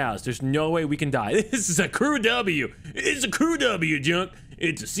we're already doused, there's no way we can die. This is a crew W. It's a crew W, Junk.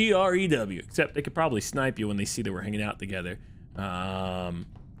 It's a CREW. Except they could probably snipe you when they see that we're hanging out together. Oh,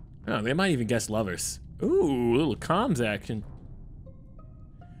 they might even guess lovers. Ooh, a little comms action.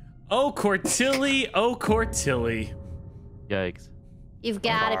 Oh, Cortilli. Oh, Cortilli. Yikes. You've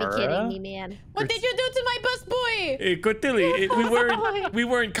got to be kidding me, man. What did you do to my bus boy? Hey, Cortilli, we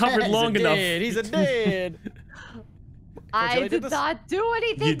weren't covered long enough. He's a dead. I did not do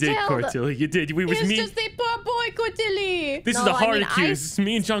anything. You did, Cortilli. You did. We was He's me. just a poor boy, Cortilli. This is a hard accuse.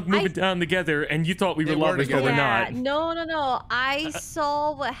 Me and Junk moving down together, and you thought we were lovers, but we're not. No. I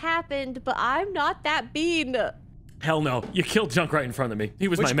saw what happened, but I'm not that mean. Hell no. You killed Junk right in front of me. He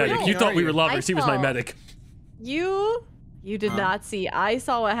was my medic. You thought we were lovers. He was my medic. You did not see. I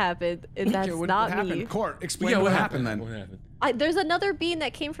saw what happened, and that's what not happened? me. Court, explain what happened then. What happened? There's another bean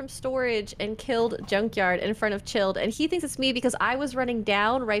that came from storage and killed Junkyard in front of Chilled, and he thinks it's me because I was running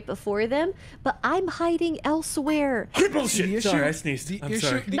down right before them, but I'm hiding elsewhere. Bullshit. Sorry, I sneezed. I'm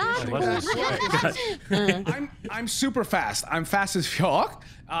sorry. Not I'm super fast. I'm fast as fuck.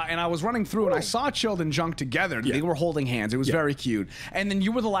 And I was running through and I saw Chilled and Junk together. They were holding hands. It was very cute. And then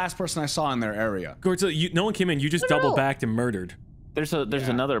you were the last person I saw in their area. No one came in. You just double backed and murdered. There's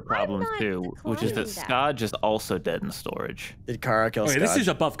another problem too, which is that Scott is also dead in storage. Did Kara kill Scott? This is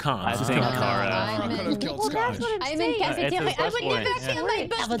above comms. I think Kara could have killed Scott. I'm in cafeteria. I would never kill my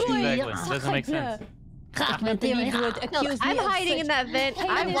bus boy. Doesn't make sense. I'm hiding in that vent.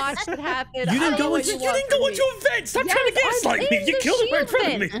 I watched it happen. You didn't go into a vent. Stop trying to gaslight me. You killed him right in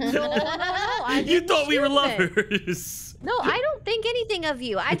front of me. No, you thought we were lovers. No, I don't think anything of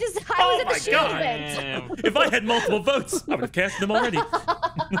you. I was at the shield vent. If I had multiple votes, I would have cast them already.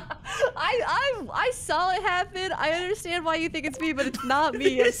 I saw it happen. I understand why you think it's me, but it's not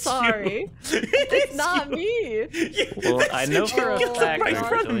me. I'm sorry. It's not me. Well, I know for a fact that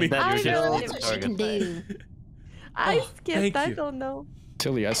you're just target. I skipped. I don't know.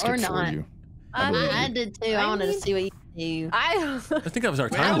 Tilly, I skipped for you. I did too. I wanted to see what you do. I think that was our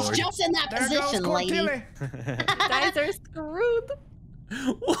time I was lord. just in that position, lady. You guys are screwed.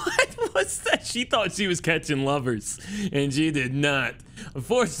 What was that? She thought she was catching lovers, and she did not.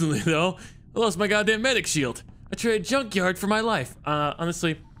 Unfortunately, though, I lost my goddamn medic shield. I traded junkyard for my life.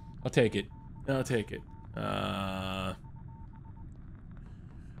 Honestly, I'll take it. I'll take it.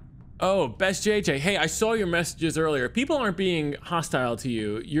 Oh, Best JJ. Hey, I saw your messages earlier. People aren't being hostile to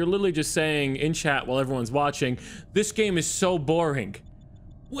you. You're literally just saying in chat while everyone's watching, this game is so boring.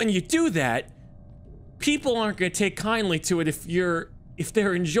 When you do that, people aren't going to take kindly to it if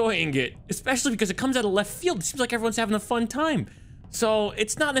they're enjoying it, especially because it comes out of left field. It seems like everyone's having a fun time. So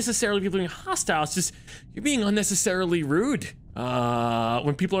it's not necessarily people being hostile. It's just you're being unnecessarily rude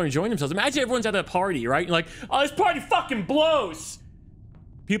when people are enjoying themselves. Imagine everyone's at a party, right? You're like, oh, this party fucking blows.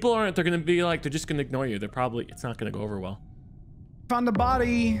 People aren't. They're gonna be like, they're just gonna ignore you. It's not gonna go over well. Found a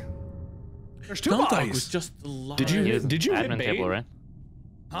body. There's 2 Dumb bodies. Dog was just alive. Did you hit bait? Table, right?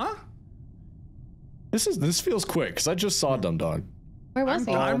 Huh? This feels quick because I just saw Dumb Dog. Where was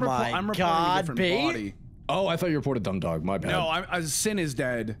he? I'm reporting a different bait? body. Oh, I thought you reported Dumb Dog. My bad. No, Sin is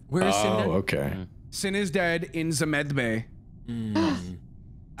dead. Where is Sin dead? Oh, okay. Sin is dead in Zamedbe. Then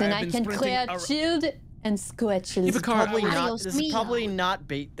I can clear Chilled and Squatches. This is probably not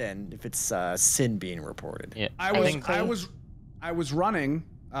bait then, if it's Sin being reported. Yeah. I was running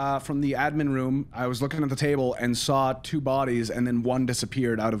from the admin room. I was looking at the table and saw 2 bodies, and then 1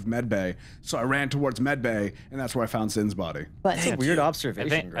 disappeared out of medbay. So I ran towards medbay, and that's where I found Sin's body. But that's a weird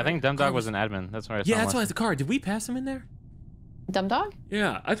observation. I think Dumb Dog was an admin. That's where I saw him. Yeah, that's why it's the car. Did we pass him in there? Dumb Dog?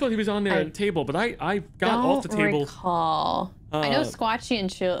 Yeah, I thought he was on the table, but I got off the table. Recall. I know Squatchy and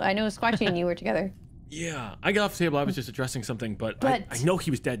Squatchy and you were together. Yeah, I got off the table. I was just addressing something, but I know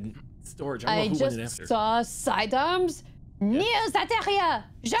he was dead in storage. I don't know who went in after. I just saw sidearms near that area.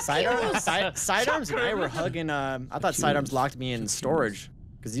 Sidearms and I were hugging. I thought Sidearms locked me in storage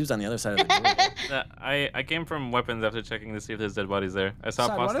because he was on the other side of the door. I came from weapons after checking to see if there's dead bodies there. I saw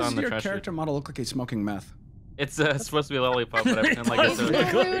Pasta on the Why does trash. your character model look like he's smoking meth? It's supposed to be a lollipop, but I pretend like it's a...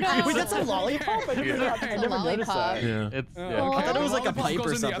 Wait, that's a lollipop? I never noticed that. Yeah. I thought it was like a pipe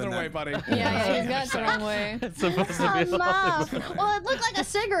or something. The other way, buddy. Yeah, he's got it the wrong way. It's supposed to be a lollipop. Well, it looked like a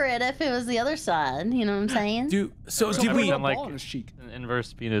cigarette if it was the other side. You know what I'm saying? Did we like an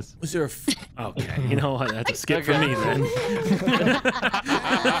inverse penis? Was there a? Okay, you know what? That's a skip for me then.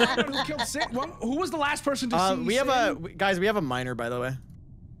 Who killed Sin? Who was the last person to see? We have a minor, by the way.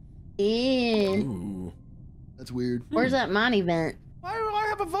 Ooh. That's weird. Where's that money vent? Why do I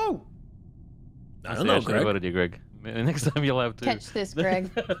have a vote? I don't know, Greg. I voted you, Greg. Next time you'll have to. Catch this, Greg.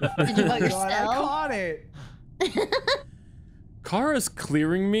 Did you vote yourself? I caught it. Kara's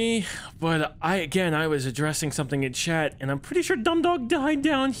clearing me, but I was addressing something in chat, and I'm pretty sure Dumb Dog died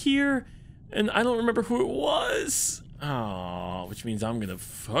down here, and I don't remember who it was. Oh, which means I'm gonna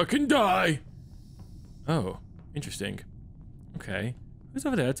fucking die. Oh, interesting. Okay, who's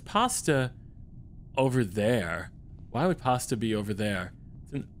over there? It's Pasta over there. Why would Pasta be over there?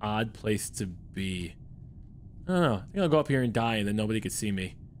 It's an odd place to be. I don't know. I think I'll go up here and die, and then nobody could see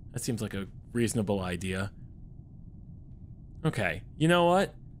me. That seems like a reasonable idea. Okay, you know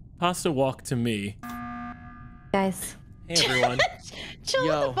what? Pasta walk to me. Guys. Hey, everyone. Chill,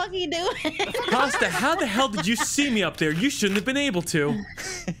 what the fuck are you doing? Pasta, how the hell did you see me up there? You shouldn't have been able to.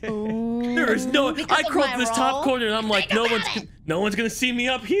 There is no. I crawled to this top corner and I'm like, no one's gonna see me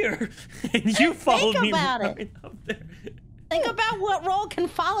up here, and you followed me right up there. Think about what role can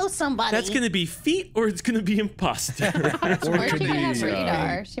follow somebody. That's gonna be feet, or it's gonna be imposter. Or she could have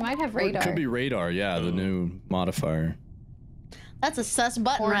radar. She might have radar. It could be radar. Yeah, the new modifier. That's a sus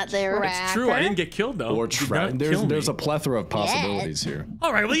button right there. It's true. I didn't get killed though. Or there's a plethora of possibilities here.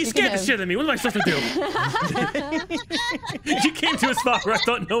 All right. Well, you scared the shit out of me. What am I supposed to do? You came to a spot where I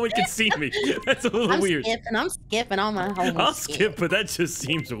thought no one could see me. That's a little weird. I'm skipping all my whole. I'll skip, but that just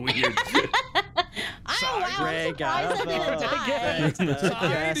seems weird. Greg, Sorry,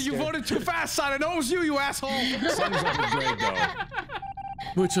 you voted too fast, son. I know it was you asshole. Sun's up with Greg, though.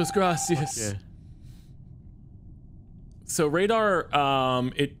 Muchas gracias. Yeah. So radar,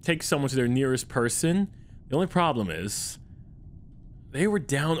 it takes someone to their nearest person. The only problem is they were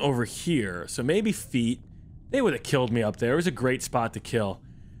down over here. So maybe feet. They would have killed me up there. It was a great spot to kill.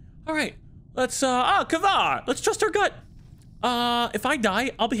 All right, let's, Kavar, let's trust our gut. If I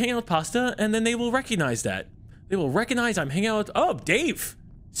die, I'll be hanging out with Pasta, and then they will recognize that. They will recognize I'm hanging out with, Dave.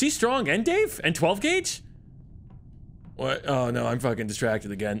 C Strong and Dave and 12 gauge? What? Oh no, I'm fucking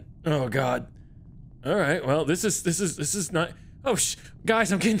distracted again. Oh God. All right, well, this is not. Oh,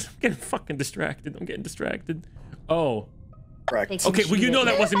 guys, I'm getting fucking distracted. I'm getting distracted. Oh. Correct. Okay, well, you know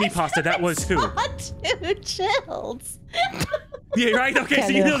that wasn't me, Pasta. That was who? Chills. Yeah, right. Okay, so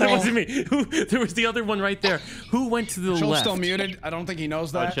you know that wasn't me. There was the other one right there. Who went to the Chill's left? still muted. I don't think he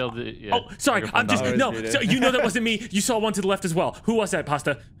knows that. Yeah. Oh, sorry. I'm just no. So you know that wasn't me. You saw one to the left as well. Who was that,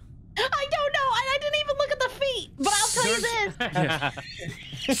 Pasta? I don't Jesus!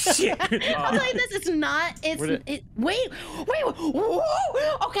 Shit. I'll tell you this, it's not. Wait. Whoa.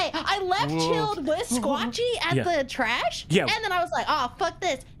 Okay, I left Chilled with Squatchy at the trash. Yeah. And then I was like, oh, fuck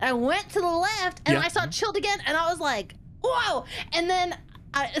this. And I went to the left and I saw Chilled again and I was like, whoa. And then,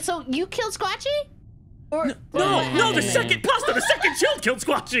 so you killed Squatchy? Or, No, the second Chilled killed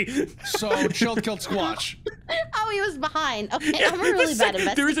Squatchy. So Chilled killed Squatch. Oh, he was behind. Okay, I'm a really bad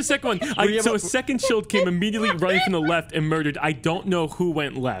investigator. There is a second one. So a second Chilled came immediately running from the left and murdered. I don't know who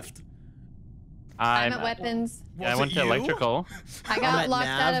went left. I'm at weapons. Yeah, I went to electrical. I got locked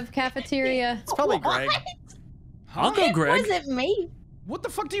out of cafeteria. It's probably Greg. I'll go Greg. Was it me? What the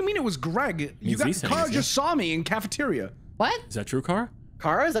fuck do you mean it was Greg? Means Kara just saw me in cafeteria. What? Is that true, Kara?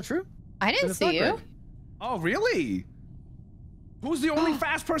 Kara, is that true? I didn't see you. Oh, really? Who's the only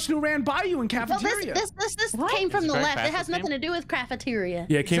fast person who ran by you in cafeteria? Well, this came from the left. It has nothing to do with cafeteria.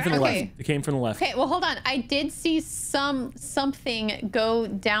 Yeah, it came from the left. It came from the left. Okay, well, hold on. I did see something go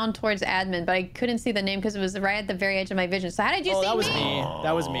down towards admin, but I couldn't see the name because it was right at the very edge of my vision. So how did you see that was me?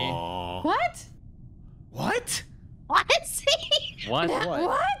 That was me. What? What? What? See? What?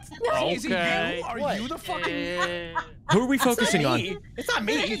 What? No. Is it you? Are you the fucking... Who are we focusing on? It's not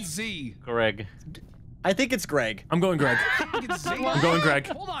me. It's Z. Greg. I think it's Greg. I'm going Greg. I'm going Greg.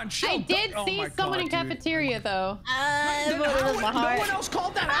 Hold on, I did see someone in cafeteria, though. No one else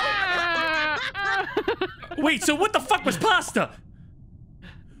called that out. Wait, so what the fuck was pasta?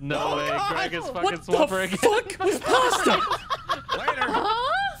 No way, Greg is fucking What the swampering. fuck was pasta?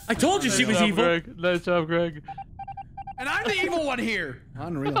 I told you she was evil. Greg. Nice job, Greg. And I'm the evil one here.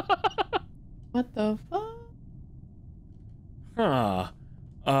 Unreal. What the fuck?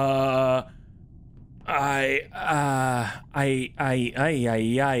 Oh,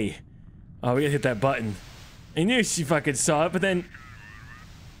 we gotta hit that button. I knew she fucking saw it, but then...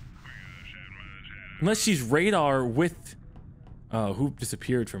 Unless she's radar with... Oh, who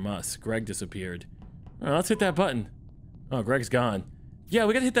disappeared from us? Greg disappeared. Oh, let's hit that button. Oh, Greg's gone. Yeah,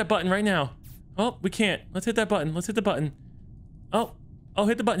 we gotta hit that button right now. Oh, we can't. Let's hit that button. Let's hit the button. Oh,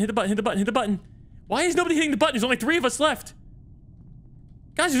 hit the button, hit the button, hit the button, hit the button. Why is nobody hitting the button? There's only 3 of us left.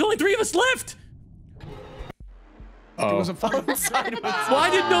 Guys, there's only 3 of us left. It was a fucking Why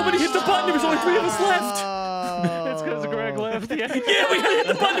did nobody hit the button? There was only 3 of us left. It's because Greg left. Yeah, we gotta hit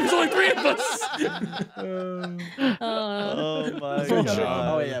the button. There's only 3 of us. Oh my Oh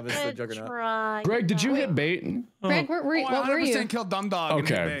god. yeah, it was the Juggernaut. Try. Greg, did you hit bait? Greg, what were you? 100% killed Dumb Dog.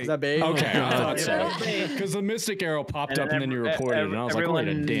 Okay. Is that bait? Okay, I thought so. Because the mystic arrow popped up and then you reported, and I was like, wait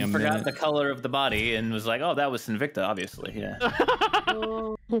a damn forgot minute. the color of the body and was like, oh, that was Sinvicta, obviously. Yeah.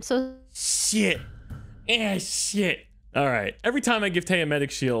 I'm so Shit. Shit. All right. Every time I give Tay a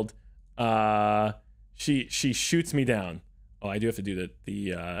medic shield, she shoots me down. Oh, I do have to do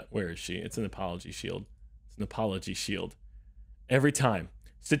the where is she? It's an apology shield. It's an apology shield. Every time.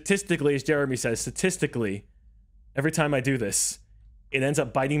 Statistically, as Jeremy says, statistically, every time I do this, it ends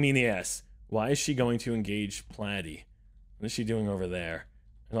up biting me in the ass. Why is she going to engage Platy? What is she doing over there?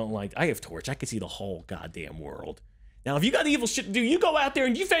 I have torch. I can see the whole goddamn world. Now, if you got evil shit to do, you go out there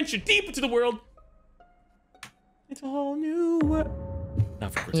and you venture deep into the world. It's a whole new world.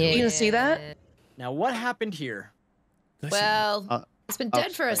 Not for You gonna see that? Now, what happened here? Well, it's been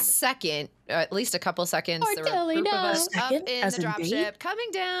dead for a second, or at least a couple seconds. There were a group of us up in the dropship.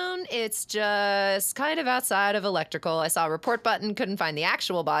 Coming down, it's just kind of outside of electrical. I saw a report button, couldn't find the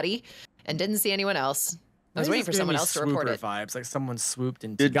actual body, and didn't see anyone else. I was waiting for someone else to report it. Vibes, like someone swooped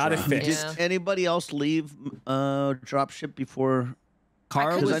and Got it fixed. Did anybody else leave dropship before?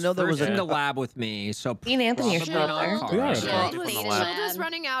 Kara Because was I know there was in the lab with me, so Me and Anthony are probably still not there. Kara. Shield was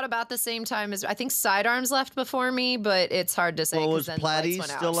running out about the same time as I think Sidearms left before me, but it's hard to say. Well, 'cause was then the lights Platy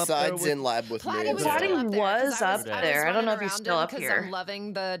went still out. up there? Side's in lab with me. Platy was, Platy still up there, 'cause was I up there. I don't know if he's running still around up him 'cause here. I'm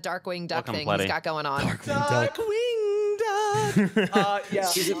loving the Darkwing Duck Welcome, thing Platy. he's got going on. Darkwing Duck. Yeah.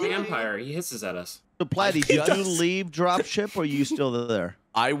 He's a vampire. He hisses at us. So Platy, did you leave dropship or are you still there?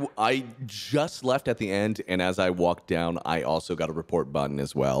 I just left at the end, and as I walked down, I also got a report button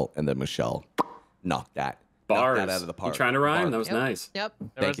as well, and then Michelle knocked that Bars. out of the park. You trying to rhyme? Bars. That was nice. Yep.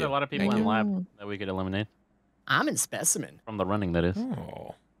 There was a lot of people in lab that we could eliminate. I'm in specimen. From the running, that is.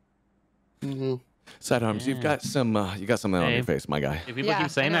 Oh. Sidearms, you've got some. You got something on your face, my guy. If people keep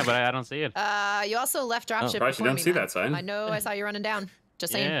saying that, but I don't see it. You also left dropship. Surprised you before don't me, see man. that sign. I know. I saw you running down.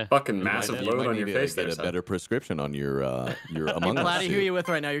 Just saying. Yeah. Fucking massive You load might on need your to face get there, a son. better prescription on your Among Us. Platy, who are suit. you with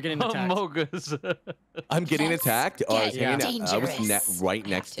right now? You're getting attacked. Mogus. I'm getting attacked. Oh, I was Get hanging out. I was dangerous. right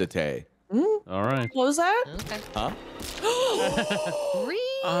next to Tay. All right. What was that? Okay. Huh?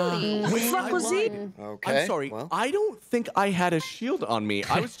 Really? What the fuck was he? Okay. I'm sorry. Well. I don't think I had a shield on me.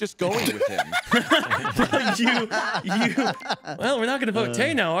 I was just going with him. Well, we're not going to vote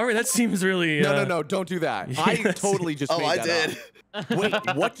Tay now, are we? That seems really. No, don't do that. I totally just made that did. up. Wait,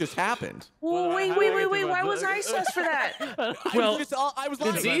 what just happened? Well, wait. Why was I sus for that? I was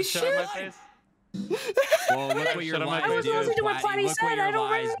lying. Did Z shit? Well, look what your I was lies do. listening to what Platty. Platty Look said. what your I don't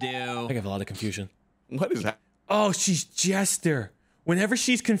lies remember. do. I have a lot of confusion. What is that? Oh, she's Jester. Whenever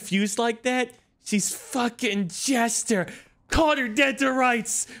she's confused like that, she's fucking Jester. Caught her dead to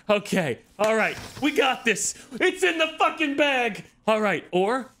rights. Okay, all right, we got this. It's in the fucking bag. All right,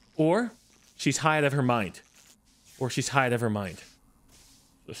 or she's high out of her mind. Or she's high out of her mind.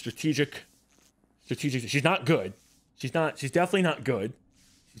 The strategic. She's not good. She's definitely not good.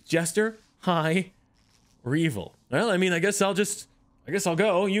 She's Jester, high, or evil. Well, I mean, I guess I'll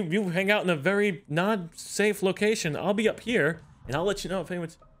go. You hang out in a very non-safe location. I'll be up here, and I'll let you know if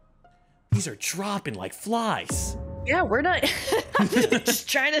anyone's... These are dropping like flies. Yeah, we're not just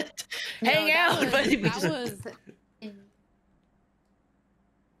trying to hang out.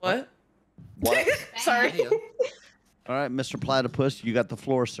 What? Sorry. All right, Mr. Platypus, you got the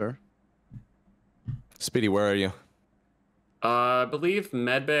floor, sir. Speedy, where are you? I believe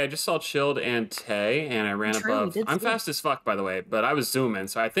medbay. I just saw Chilled and Tay, and I ran True, above. you did I'm see fast as fuck, by the way, but I was zooming,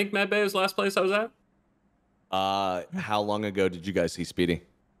 so I think medbay was the last place I was at. How long ago did you guys see Speedy?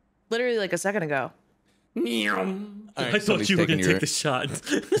 Literally like a second ago. I thought you were going to take the shot.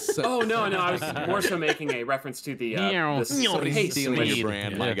 Oh, no, I was more so making a reference to the Somebody's stealing your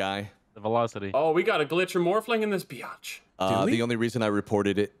brand, my guy. The velocity. Oh, we got a glitch or morphling in this biatch. The only reason I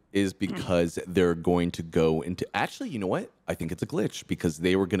reported it is because they're going to go into... Actually, you know what? I think it's a glitch because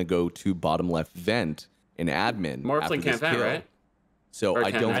they were going to go to bottom left vent in admin. Morphling can't vent, right? So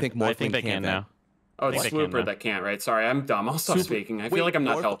I don't think Morphling they can now. vent. Oh, it's Swooper that can't, right? Sorry, I'm dumb. I'll stop speaking. I feel like I'm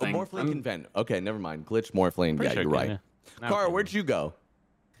not helping. Morphling can vent. Okay, never mind. Glitch, Morphling. Yeah, sure you're it can, right. yeah. Cara, where'd you go?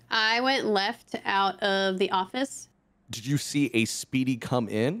 I went left out of the office. Did you see a Speedy come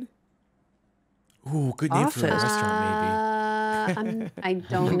in? Ooh, good name for a restaurant, I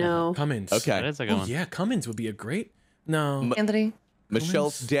don't know. Cummins. Okay. That is a good one. Yeah, Cummins would be a great... No. Anthony?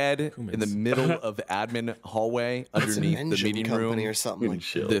 Michelle's dead in the middle of the admin hallway underneath the meeting room. Or something like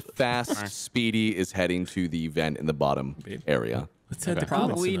that. The fast Speedy is heading to the vent in the bottom area. Let's head to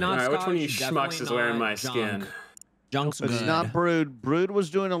Probably not. All right, which one of you Scotch, schmucks is wearing my definitely not skin? Junk's It's good. not Brood. Brood was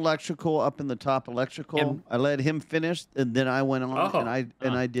doing electrical up in the top electrical. Yep. I let him finish, and then I went on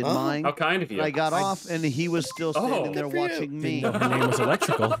and I did mine. How kind of you. I got off, and he was still standing there watching me. Her name was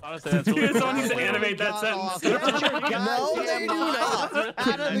Electrical. Honestly, that's really Someone needs to animate that sentence. No, they do not.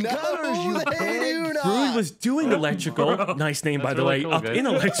 Out of the gutters, you pig. Brood was doing Electrical. Nice name, by the way. really cool, Up guys. in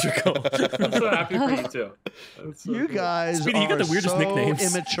Electrical. I'm so happy for you, too. You guys Speedy, you got are the weirdest so nicknames.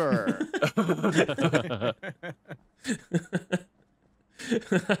 immature.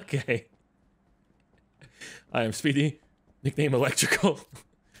 Okay. I am Speedy. Nickname Electrical.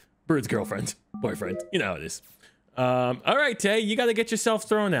 Brood's girlfriend. Boyfriend. You know how it is. All right, Tay, you got to get yourself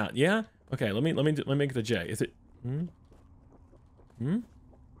thrown out, yeah? Okay, let me make the J. Is it...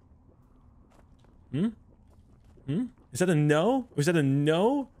 Is that a no? Or is that a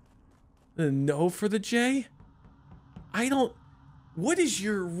no? A no for the J? I don't... What is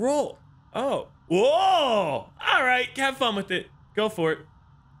your role? Oh. Whoa! All right, have fun with it. Go for it.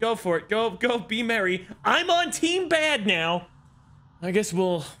 Go for it. Go be merry. I'm on Team Bad now. I guess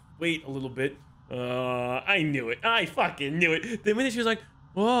we'll wait a little bit. I knew it. I fucking knew it. The minute she was like,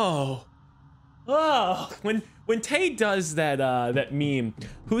 whoa. Oh, when Tay does that that meme,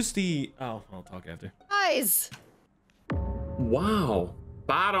 who's the... Oh, I'll talk after. Guys. Wow.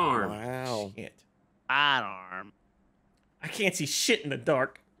 Bot arm. Wow. Shit. Bot arm. I can't see shit in the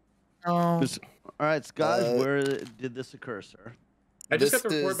dark. All right, Scott, where did this occur, sir? I just got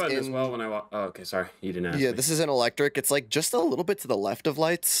This the report is button as in- well when I walked. Oh, okay, sorry. You didn't ask Yeah, me. this is an electric. It's like just a little bit to the left of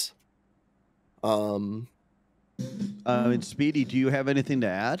lights. Speedy, do you have anything to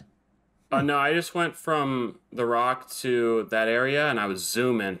add? No, I just went from the rock to that area, and I was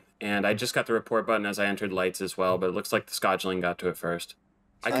zooming, and I just got the report button as I entered lights as well, but it looks like the Scotchling got to it first.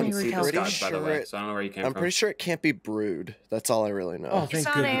 I couldn't see the pretty Scotch, by the sure way, it- so I don't know where you came I'm from. pretty sure it can't be Brood. That's all I really know. Oh, thank It's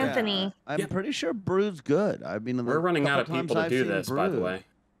on goodness. Anthony. I'm pretty sure Brood's good. I mean, We're running out of couple people times to do I've seen this, by the Brood. way.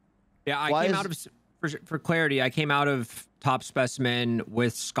 Yeah, I Why came is- out of for clarity. I came out of Top Specimen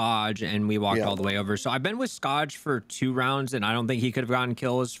with Scotch, and we walked all the way over. So I've been with Scotch for 2 rounds, and I don't think he could have gotten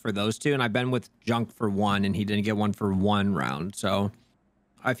kills for those 2. And I've been with Junk for 1, and he didn't get 1 for 1 round. So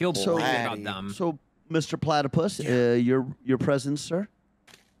I feel pretty good about them. So, Mr. Platypus, your presence, sir.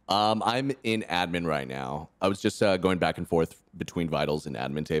 I'm in admin right now. I was just going back and forth between vitals and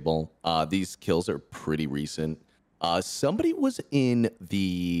admin table. These kills are pretty recent. Somebody was in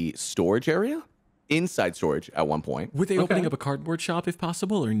the storage area, inside storage at one point. Were they opening up a cardboard shop if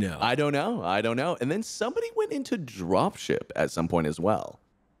possible, or no? I don't know. And then somebody went into dropship at some point as well.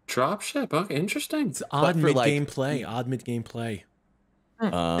 Dropship? Okay, interesting. It's odd mid-game play. Odd mid-game play. Is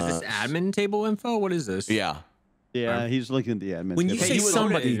this admin table info? What is this? Yeah. Yeah, he's looking at the admin. When you say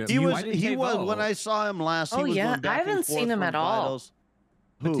somebody, he was when I saw him last. Oh he was yeah, going back I haven't and forth seen him from at all. vitals.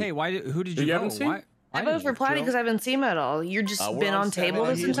 But hey, who did you vote? Why? I voted for Platy because I haven't seen him at all. You're just been on table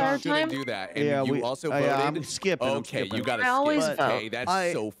this entire time. Do that. And Yeah, you also voted. I'm skipping. Okay, you got to I always skip. vote. Okay,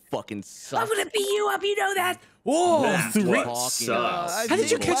 that's so fucking sucks. I'm gonna beat you up. You know that. Whoa, Three. How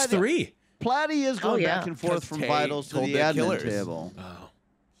did you catch 3? Platy is going back and forth from vitals to the admin killers. table.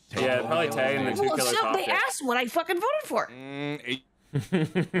 Yeah, probably Tay and the two Well, killers. so they asked what I fucking voted for.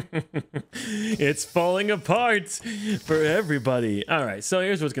 It's falling apart for everybody. All right, so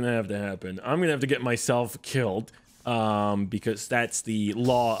here's what's gonna have to happen. I'm gonna have to get myself killed because that's the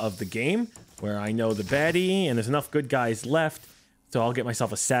law of the game, where I know the baddie and there's enough good guys left, so I'll get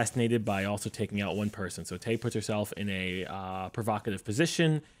myself assassinated by also taking out one person. So Tay puts herself in a provocative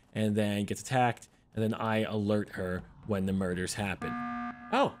position and then gets attacked, and then I alert her when the murders happen.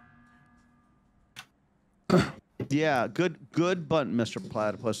 Oh. Yeah, good button, Mr.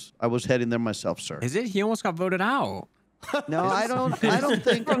 Platypus. I was heading there myself, sir. Is it? He almost got voted out. No, I don't think.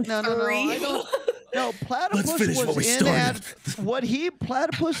 No, Platypus was in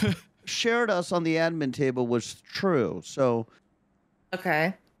Platypus shared us on the admin table was true. So.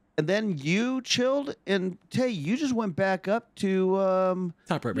 Okay. And then you chilled, and Tay, you just went back up to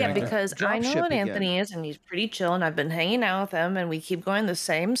top right. Yeah, because I know Dropship what again. Anthony is, and he's pretty chill, and I've been hanging out with him, and we keep going the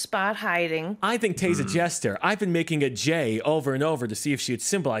same spot hiding. I think Tay's a jester. I've been making a J over and over to see if she would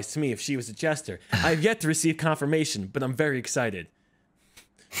symbolize to me if she was a jester. I've yet to receive confirmation, but I'm very excited.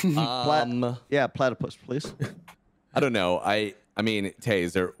 Yeah, Platypus, please. I don't know. I mean, Tay,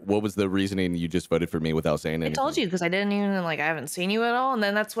 what was the reasoning you just voted for me without saying anything? I told you because I didn't even I haven't seen you at all, and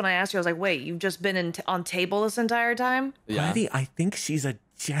then that's when I asked you. I was like, "Wait, you've just been on table this entire time?" Yeah. Platy, I think she's a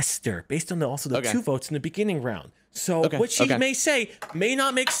jester based on the 2 votes in the beginning round. So what she may say may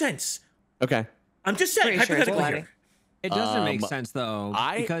not make sense. Okay. I'm just saying, hypothetically here. It doesn't make sense though,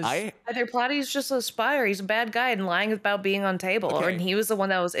 because either Platy's just a spy or he's a bad guy and lying about being on table, or he was the one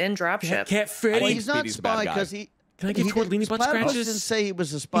that was in dropship. Cat Freddy. Well, he's not spy because he. Can I get Tortellini butt Platypus scratches? didn't say he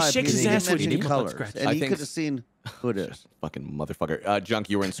was a spy. He shakes his ass when he didn't gets mention butt colors, scratches. and he could have seen who it is. Fucking motherfucker. Junk,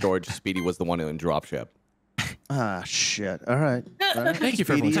 you were in storage. Speedy was the one in dropship. Ah, shit. All right. Thank you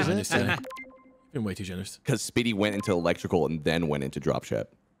for everyone's Speedy, kindness today. You've been way too generous. Because Speedy went into electrical and then went into dropship.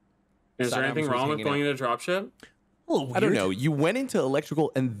 Is there anything wrong with going into dropship? I don't know. You went into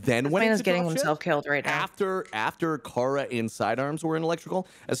electrical and then went Man into is getting dropship? himself killed right now. After Kara and Sidearms were in electrical,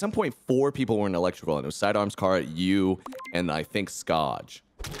 at some point 4 people were in electrical, and it was Sidearms, Kara, you, and I think Skaj.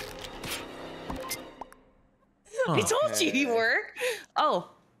 I told you you were. Oh,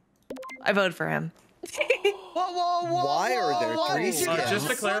 I voted for him. Why are there 3 Just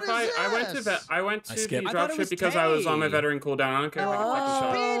to clarify, I went to the dropship because I was on my veteran cooldown. I don't care if I can flex a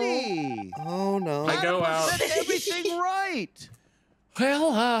shot. Speedy. Oh no. I go out. Said everything right.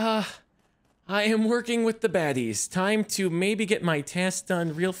 Well, I am working with the baddies. Time to maybe get my task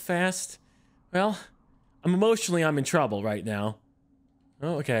done real fast. Well, I'm in trouble right now.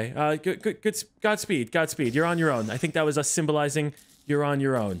 Oh, okay. Good. Godspeed. You're on your own. I think that was us symbolizing you're on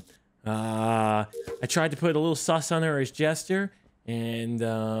your own. I tried to put a little sus on her as jester, and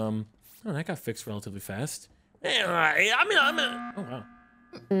that got fixed relatively fast. Anyway, oh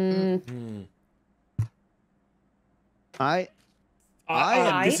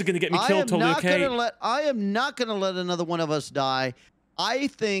wow. This is gonna get me killed. Totally okay. I am not gonna let another one of us die. I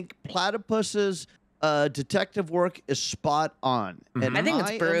think Platypus's detective work is spot on, and I think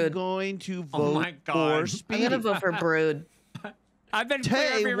it's I Brood. am going to vote for Speedy. I'm gonna vote for Brood. I've been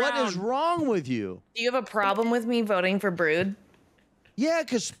Tay, what is wrong with you? Do you have a problem with me voting for Brood? Yeah,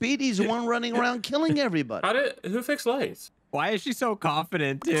 because Speedy's the one running around killing everybody. Who fixed lights? Why is she so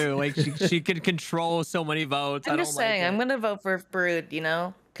confident too? Like she can control so many votes. I'm just saying, I'm gonna vote for Brood. You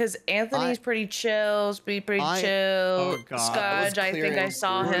know, because Anthony's pretty chill, Speedy pretty chill. Oh, God. Scudge, I think I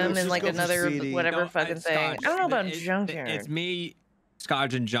saw him in like another whatever fucking thing. I don't know about Junkyard. It's me,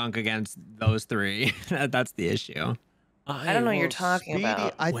 Scotch, and Junk against those 3. That's the issue. I don't know what you're talking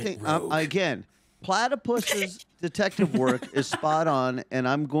about. I think again, Platypus's detective work is spot on, and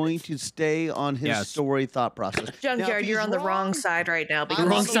I'm going to stay on his story thought process. Junkyard, you're on the wrong side right now. The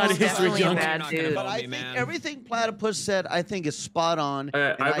wrong side of history, Junk. But I think everything Platypus said, I think is spot on,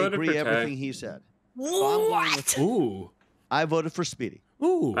 and I agree everything he said. What? Ooh. I voted for Speedy.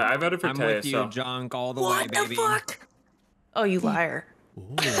 Ooh. I voted for I'm Tay. with you, So. Junk, all the way, What the baby. fuck? Oh, you liar.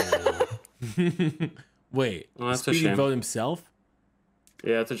 Wait, Well, that's a Speedy shame. vote himself?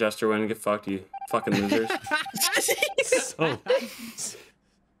 Yeah, it's a Jester win. Get fucked, you fucking losers. So.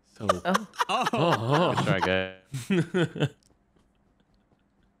 Good try, guys.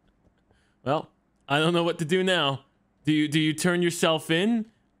 Well, I don't know what to do now. Do you turn yourself in?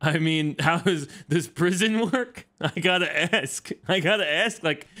 I mean, how does prison work? I gotta ask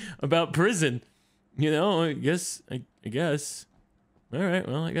like about prison. You know, I guess. All right.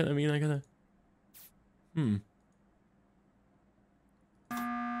 Well, I gotta.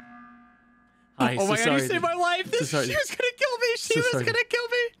 Hi, Oh so my god, sorry. you saved my life. So She sorry. was gonna kill me. She So was sorry. gonna kill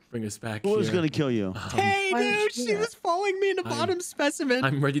me. Bring us back. Who was here. going to kill you? Hey, dude, she was following me in the I'm- bottom specimen.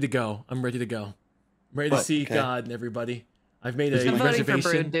 I'm ready to go. I'm ready to see Okay. God and everybody. I've made I'm a voting for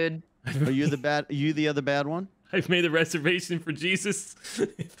reservation. Brood, dude. Are you the other bad one? I've made a reservation for Jesus.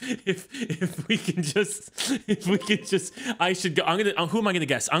 if we can just, I should go. Who am I gonna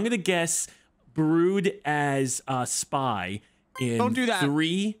guess? I'm gonna guess Brood as spy. In Don't do that.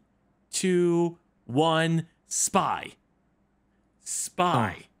 3, 2, 1, spy.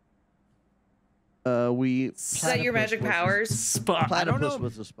 Spy. Is that your magic powers? Spy. Platypus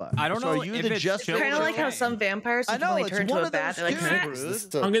was a spy. I don't So know are you if the it's Jester? Kind of like how some vampires I know, when they it's turn one to a of bat, those they're like,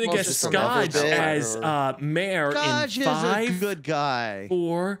 dudes. I'm gonna guess Scotch as mayor Scotch in is 5, a good guy.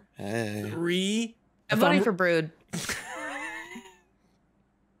 4, 3. I'm voting for Brood.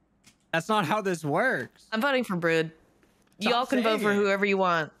 That's not how this works. I'm voting for Brood. Stop Y'all can vote saying for it. whoever you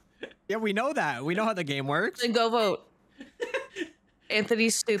want. Yeah, we know that. We know how the game works. Then go vote.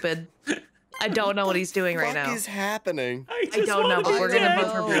 Anthony's stupid. I don't know what he's doing right What now. is happening? I don't know, but we're gonna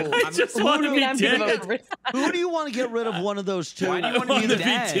vote for Brood. I just want to be dead. Who do you want to get rid of one of those two? Why do you want to be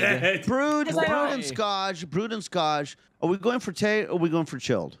dead? Brood Why? and Scotch. Brood and Scotch. Are we going for Tay or are we going for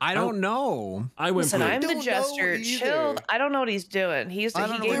Chilled? I don't know. I went Listen, Brood. I'm the don't know jester. either. Chilled. I don't know what he's doing. He I don't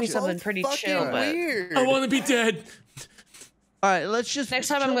know gave me what something pretty Fucking chill, but weird. I want to be dead. All right, let's just. Next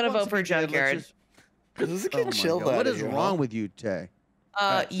time I'm Chilled gonna wants vote for to be dead. Let's Junkyard. just- This is Oh getting my chilled God. out What of is here, wrong huh? with you, Tay?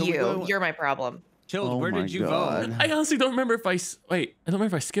 so you're my problem. Chilled, Oh where my did you God. vote? I honestly don't remember if wait. I don't remember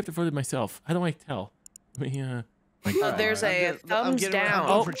if I skipped or voted myself. How do I tell? Let me. There's a thumbs I'm down.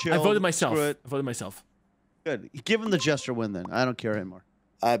 going Oh, for I Chilled. voted myself. Screw it. I voted myself. Good. Give him the Jester win then. I don't care anymore.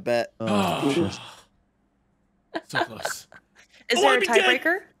 I bet. Oh, shit. so close. Is I there wanna a be dead.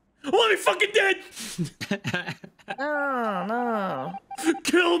 tiebreaker? I want to be fucking dead. Oh no.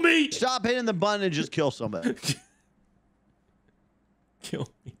 Kill me. Stop hitting the button and just kill somebody. Kill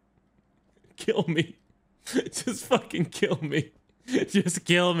me. Kill me. Just fucking kill me. Just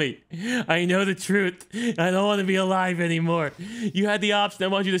kill me. I know the truth. I don't want to be alive anymore. You had the option. I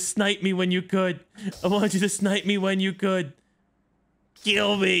want you to snipe me when you could. I want you to snipe me when you could.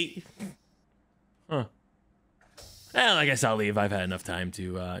 Kill me. Huh. Well, I guess I'll leave. I've had enough time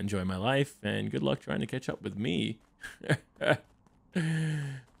to enjoy my life, and good luck trying to catch up with me.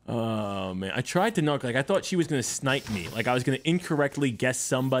 Oh man, I tried to knock. Like I thought she was gonna snipe me. Like I was gonna incorrectly guess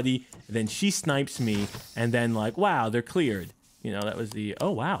somebody, and then she snipes me, and then like, wow, they're cleared. You know, that was the.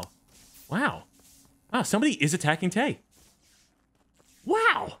 Oh wow, wow. Somebody is attacking Tay.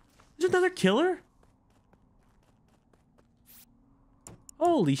 Wow, there's another killer.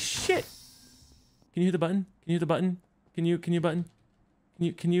 Holy shit! Can you hit the button? Can you hit the button? Can you button?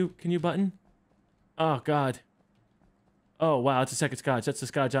 Can you button? Oh god. Oh wow, it's a second Scotch. That's the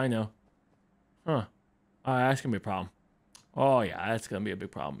Scotch I know. Huh. That's gonna be a problem. Oh yeah, that's gonna be a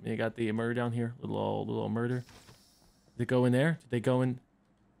big problem. You got the murder down here, little murder. Did they go in there? Did they go in?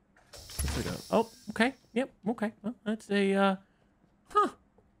 Let's go. Oh, okay. Yep. Okay. Well, that's a. Huh.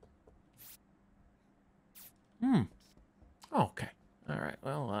 Hmm. Okay. All right.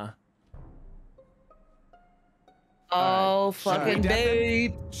 Well. Oh, fucking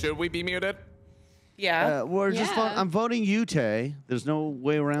bait. Should we be muted? Yeah. We're just. I'm voting you, Tay. There's no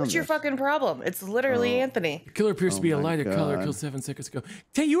way around What's your this. fucking problem? It's literally Anthony. The killer appears to be a my lighter color. God. Killed 7 seconds ago.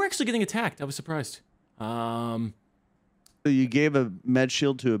 Tay, you were actually getting attacked. I was surprised. So you gave a med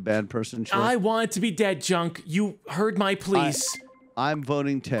shield to a bad person. Chill? I wanted to be dead, Junk. You heard my pleas. I'm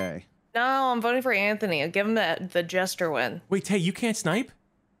voting Tay. No, I'm voting for Anthony. I'll give him the jester win. Wait, Tay, you can't snipe?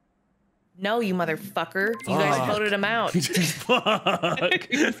 No, you motherfucker. You guys Fuck. voted him out. Fuck.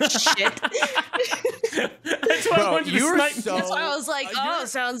 Shit. That's why I Bro, wanted you to you're snipe. so. That's why I was like, oh,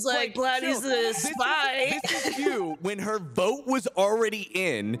 sounds like Gladys the spy. This is you. When her vote was already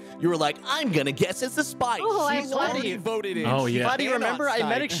in, you were like, I'm gonna guess it's the spy. Oh, I She's love already you. voted in. Oh, She yeah. Why do you cannot remember? I snipe.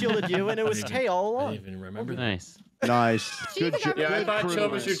 medic shielded you, and it was Tay all I along. didn't even remember that. Nice. Nice. Good job. Yeah, I thought Chill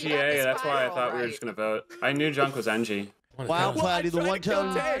was your She got the GA. That's why I spiral thought we were right. just gonna vote. I knew Junk was NG. Wow, Platy, the one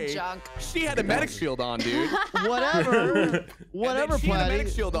time. Junk. She had a medic shield on, dude. Whatever. Whatever, She had a medic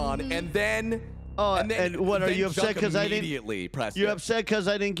Platy. shield on, and then. Oh, and, then, and what are then you upset Junk because I didn't? immediately pressed You're it. upset because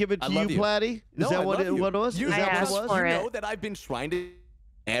I didn't give it I to you, love you. Platy? Is No, that I what love it you. was? You Is that what asked it was? for You it. know that I've been trying to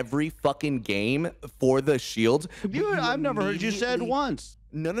every fucking game for the shields. I've never heard you said immediately- once.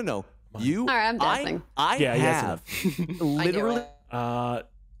 No. You. All right, I'm dancing. I Yeah, yes, have literally. Are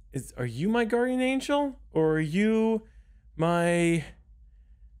you my guardian angel or are you my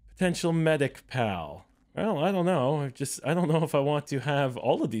potential medic pal? Well, I don't know. I don't know if I want to have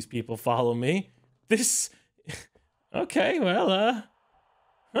all of these people follow me. This. Okay, well,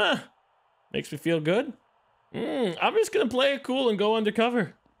 makes me feel good. I'm just gonna play it cool and go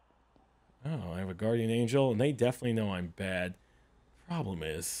undercover. Oh, I have a guardian angel, and they definitely know I'm bad. Problem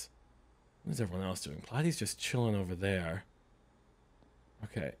is, what is everyone else doing? Platy's just chilling over there.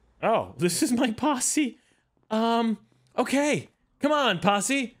 Okay. Oh, this is my posse. Okay. Come on,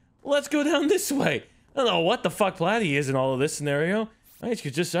 posse. Let's go down this way. I don't know what the fuck Platy is in all of this scenario. I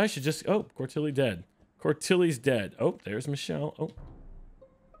should just. Oh, Cortilli dead. Cortilli's dead. Oh, there's Michelle. Oh.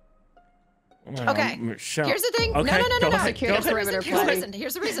 Okay. Michelle. Here's the thing. Okay, No. go ahead, Here's go the ahead. reason. Here's the reason.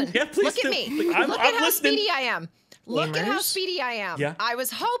 Here's the reason. Yeah, please Look at do. me. I'm Look at how listening. speedy I am. Look at how Gamers? speedy I am. Yeah. I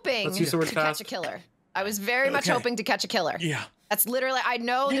was hoping Let's use the word to fast. catch a killer. I was very much Okay. hoping to catch a killer. Yeah. That's literally, I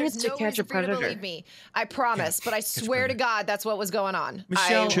know You there's had to no catch a reason for you to predator. believe me. I promise, but I swear to God, that's what was going on.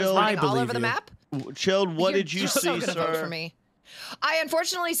 Michelle, I was Chill. running I all believe over the you. map. Chilled, what You're did you just so see, gonna vote sir? for me. I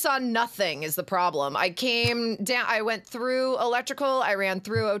unfortunately saw nothing is the problem. I came down, I went through electrical, I ran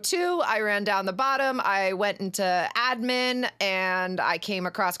through O2, I ran down the bottom, I went into admin, and I came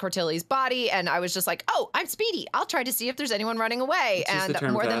across Cortilli's body, and I was just like, oh, I'm speedy. I'll try to see if there's anyone running away. Let's use the And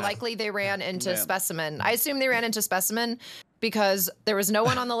term more than fast. likely, they ran into Specimen. I assume they ran into Specimen because there was no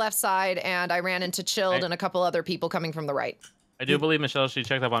one on the left side, and I ran into Chilled and a couple other people coming from the right. I do believe Michelle. She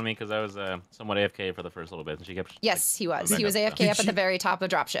checked up on me because I was somewhat AFK for the first little bit, and she kept. Yes, he was. back He was up, AFK so. up at the very top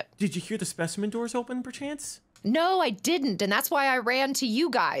of dropship. Did you hear the specimen doors open, perchance? No, I didn't. And that's why I ran to you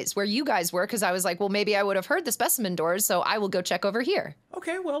guys, where you guys were, because I was like, well, maybe I would have heard the specimen doors, so I will go check over here.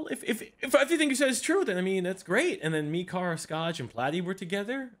 Okay, well, if everything you said is true, then I mean that's great. And then me, Kara, Scotch, and Platy were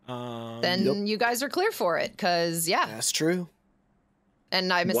together. Then you guys are clear for it, because, yeah. That's true.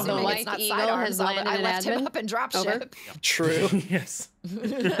 And I'm assuming The it's not White Eagle sidearms. has I landed in left him admin? up in dropship. Over. True. Yes.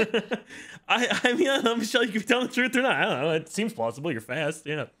 I mean, I don't know, Michelle, you can tell the truth or not. I don't know. It seems plausible. You're fast.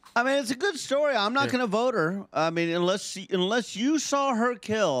 Yeah. I mean, it's a good story. I'm not Yeah. going to vote her. I mean, unless you saw her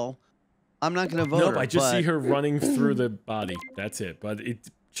kill, I'm not going to vote her. Nope, I just see but- her running through the body. That's it. But it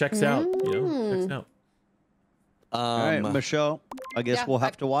checks out, you know? Checks out. All right, Michelle, I guess Yeah, we'll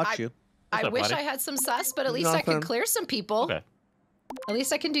have to watch you. I up, wish buddy? I had some sus, but at least I could Nothing. clear some people. Okay. At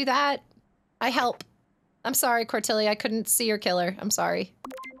least I can do that. I help. I'm sorry, Cortilli. I couldn't see your killer. I'm sorry.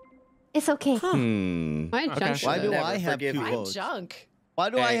 It's okay. Why do I have two I'm votes? junk. Why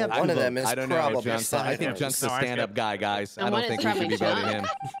do I have one two of them votes? is I don't know. probably Junk's, I think sidearms. Junk's a No, I stand-up guy, guys. I And don't one think is we should be probably voting him.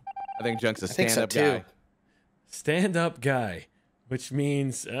 I think Junk's a I think so stand-up guy. too. Stand-up guy, which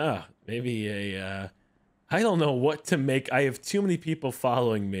means maybe a I don't know what to make. I have too many people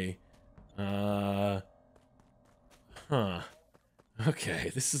following me.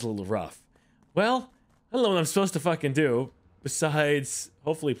 Okay, this is a little rough. Well, I don't know what I'm supposed to fucking do besides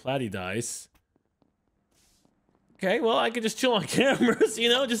hopefully Platy dies. Okay, well, I could just chill on cameras, you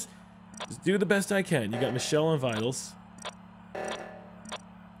know, just do the best I can. You got Michelle on vitals.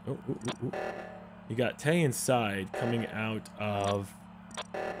 Oh, ooh, ooh, ooh. You got Tay inside coming out of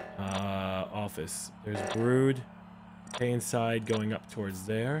office. There's Brood. Tay inside going up towards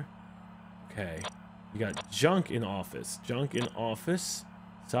there. Okay. You got Junk in office. Junk in office.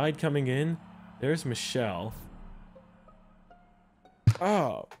 Side coming in. There's Michelle.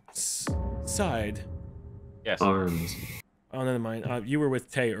 Oh. Side. Yes. Arms. Oh, never mind. You were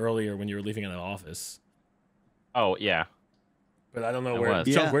with Tay earlier when you were leaving out of office. Oh yeah. But I don't know I where. was.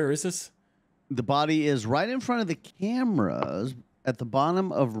 Junk, Yeah. where is this? The body is right in front of the cameras at the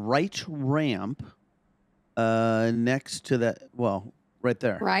bottom of right ramp, next to that. Well, right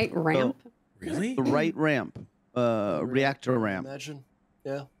there. Right ramp. Really? The right ramp, reactor ramp. Imagine.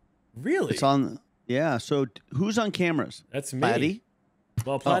 Yeah. Really? It's on. Yeah. So who's on cameras? That's me. Platy?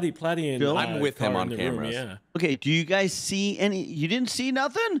 Well, Platy and Bill? I'm with him Carr on in the room, cameras. yeah. Okay. Do you guys see any? You didn't see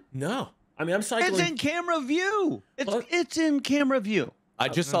nothing? No. I mean, I'm cycling. It's in camera view. It's in camera view. I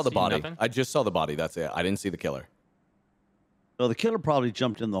just saw the body. nothing? I just saw the body. That's it. I didn't see the killer. So the killer probably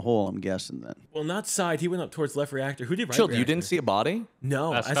jumped in the hole, I'm guessing then. Well, not side. He went up towards left reactor. Who did right Chilled, reactor? you didn't see a body?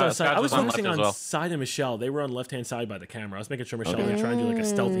 No, I saw side. I was focusing on side and Michelle. They were on left-hand side by the camera. I was making sure Michelle was trying to do like a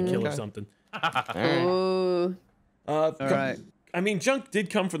stealthy kill or something. Ooh. All right. I mean, Junk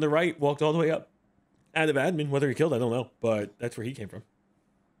did come from the right, walked all the way up out of admin. Whether he killed, I don't know, but that's where he came from.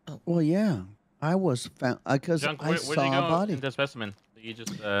 Well, yeah. I was found because I saw a body. The specimen. You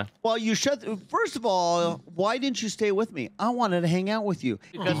just. Well, you shut. First of all, why didn't you stay with me? I wanted to hang out with you.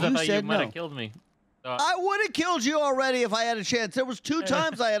 Because I thought you might have killed me. So I would have killed you already if I had a chance. There was 2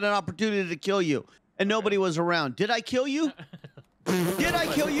 times I had an opportunity to kill you, and nobody was around. Did I kill you? Did I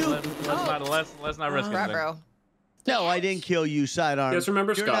kill you? Let's not risk it. Bro. No, I didn't kill you, sidearm. Just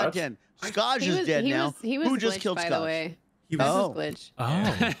remember You're Scotch. not dead. Scotch is dead now. He was Who just glitched, killed by Scotch? the way. He was was glitch.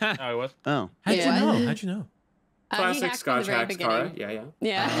 Oh. Oh, it was. Oh. How'd you know? How'd you know? Classic Scotch hacks car. Yeah.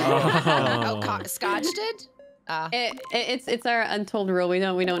 Oh, Scotch did? It's our untold rule. We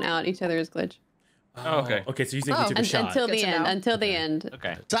don't out each other as glitch. Oh, okay. Okay, so you think you took a shot. Until the end. Until the end.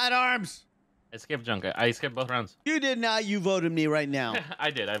 Okay. Sidearms. I skipped Junk. I skipped both rounds. You did not. You voted me right now. I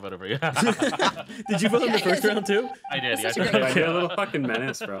did. I voted for you. Did you vote in the first round too? I did. Such a great idea. A little fucking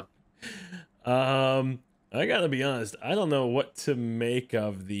menace, bro. I gotta be honest. I don't know what to make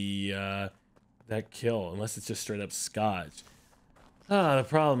of the that kill, unless it's just straight up Scotch. The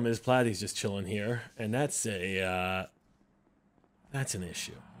problem is Platy's just chilling here, and that's an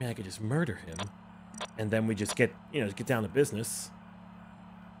issue. I mean, I could just murder him, and then we just get down to business.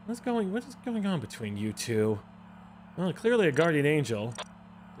 What is going on between you two? Well, clearly a guardian angel.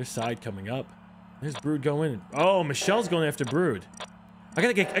 There's side coming up. There's Brood going. Oh, Michelle's going after Brood. I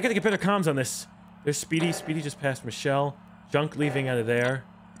gotta get better comms on this. There's Speedy. Speedy just passed Michelle. Junk leaving out of there.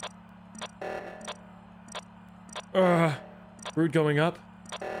 Brood going up.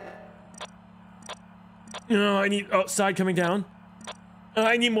 No, I need side coming down.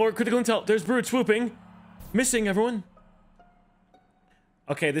 I need more critical intel. There's Brood swooping. Missing everyone.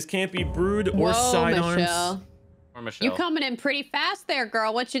 Okay, this can't be Brood or sidearms. Michelle. Or Michelle. You coming in pretty fast there,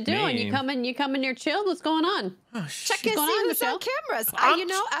 girl. What you doing? You coming near chilled? What's going on? Check and see who's on cameras.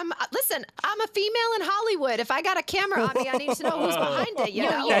 Listen, I'm a female in Hollywood. If I got a camera on me, I need to know who's behind it. You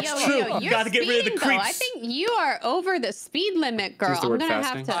know? That's true. You're Gotta get rid of the speeding, though. creeps. I think you are over the speed limit, girl. I'm gonna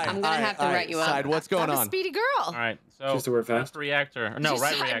have to write you up. Side, what's going I'm on? a speedy girl. All right. So Just the word fast. left reactor. No,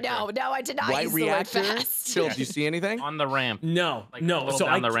 right reactor. No, I did not Right use reactor? the word fast. Chilled, do you see anything? On the ramp. No, Like, no. a little So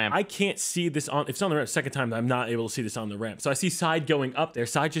down the ramp. I can't see this on. If it's on the ramp, second time I'm not able to see this on the ramp. So I see side going up there.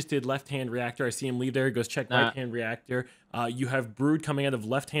 Side just did left-hand reactor. I see him leave there. He goes check right-hand reactor. You have Brood coming out of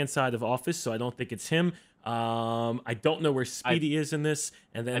left-hand side of office, so I don't think it's him. I don't know where Speedy is in this.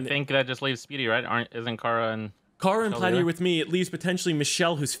 And then I think that just leaves Speedy, right? Isn't Kara and Platy are with me. It leaves potentially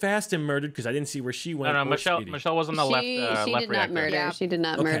Michelle, who's fast and murdered because I didn't see where she went. No, Michelle was on the left She left did not reactor. murder. Yeah. She did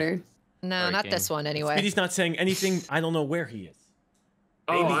not murder. No, not this one anyway. Speedy's not saying anything. I don't know where he is.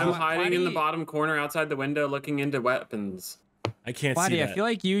 Oh, I'm hiding in the bottom corner outside the window looking into weapons. I can't see Platy, that. I feel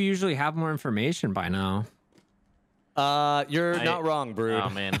like you usually have more information by now. You're not wrong, Brood. Oh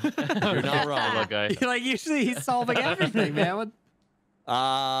man, You're not wrong. Look, guy. Like usually he's solving everything, man. What?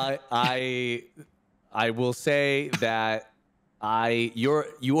 I will say that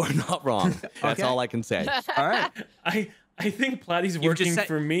you are not wrong. That's Okay. all I can say. All right. I think Platy's You've working just said-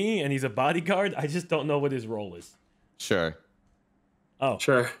 for me, and he's a bodyguard. I just don't know what his role is. Sure. Oh,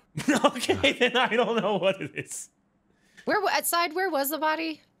 Sure. okay, then I don't know what it is. Where was the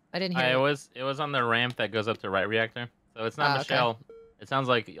body? I didn't hear. It was on the ramp that goes up to right reactor. So it's not Oh, okay. Michelle. It sounds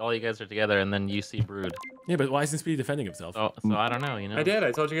like all you guys are together, and then you see Brood. Yeah, but why isn't Speedy defending himself? So I don't know. You know. I did.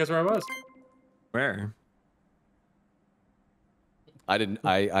 I told you guys where I was. Where? I didn't.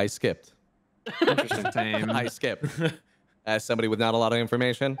 I skipped. Interesting. I skipped. As somebody with not a lot of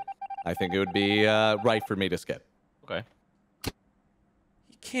information, I think it would be right for me to skip. Okay.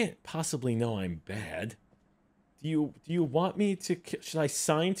 You can't possibly know I'm bad. Do you want me to? Should I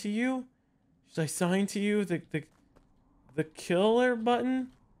sign to you? Should I sign to you the killer button?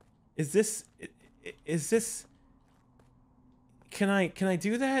 Is this? Can I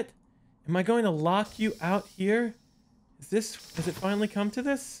do that? Am I going to lock you out here? Has it finally come to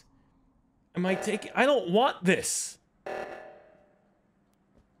this? Am I taking? I don't want this.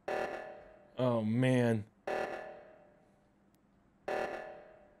 Oh man.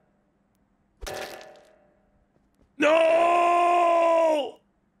 No!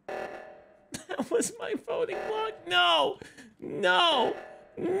 That was my voting block. No! No!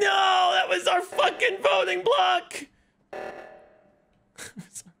 No! That was our fucking voting block! That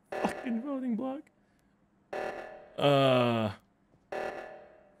was our fucking fucking voting block. Oh,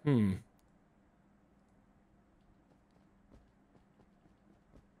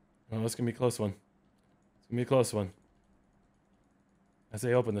 it's gonna be a close one. It's gonna be a close one. As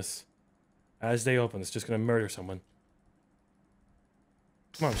they open this. Just gonna murder someone.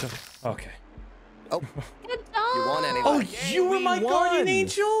 Come on, Michelle. Okay. Oh. Good job. You won anyway. Oh, you were my guardian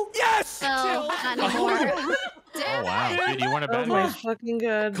angel? Yes! No, not anymore. Oh wow, dude, you weren't a bad Oh my one. fucking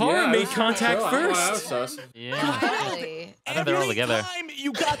god. Kara made contact first. Yeah. Really? I think they're all Every together. time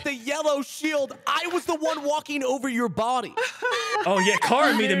you got the yellow shield, I was the one walking over your body. Oh yeah,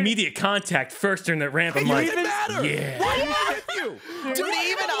 Kara made immediate contact first during that ramp. I'm like, yeah. Why am I with you? Dude,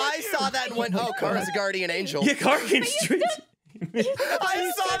 even I saw that and went, oh, Kara's a guardian angel. Yeah, Kara came straight.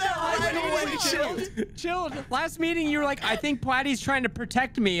 I saw that right away. Chilled. Last meeting, you were like, I think Platty's trying to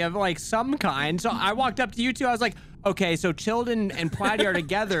protect me of like some kind. So I walked up to you two. I was like, okay, so Chilled and Platty are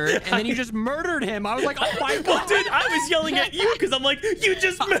together, and then you just murdered him. I was like, oh my god. Dude, I was yelling at you because I'm like, you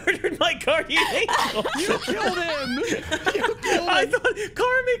just murdered my guardian angel. You killed him. I thought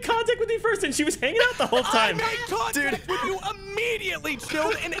Kara made contact with me first, and she was hanging out the whole time. I made contact with you immediately,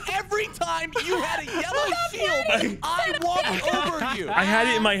 Chilled, and every time you had a yellow shield, I walked over you. I had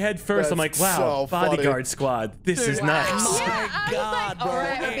it in my head first. That's I'm like, wow, so funny. bodyguard squad. This is nice. Oh my god, bro. all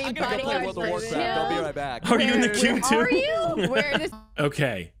right, we're Hey, being I'm gonna go play World of bodyguards Warcraft. for I'll be real. right back. Are you in the queue too? Are you? Where this?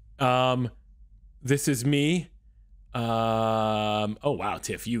 Okay. This is me. Oh wow,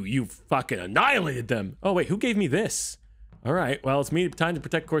 Tiff, you fucking annihilated them. Oh wait, who gave me this? All right, well, it's me. Time to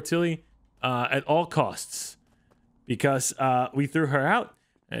protect Cortilli at all costs because we threw her out,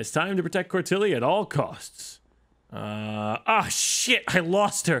 and it's time to protect Cortilli at all costs. Shit, I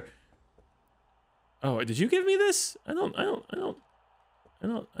lost her. Oh, did you give me this? I don't know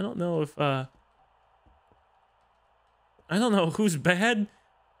if I don't know who's bad.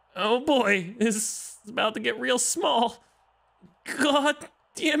 Oh boy, this is about to get real small. God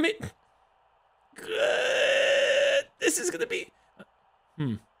damn it. This is gonna be.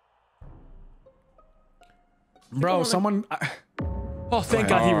 Bro, someone. Oh, thank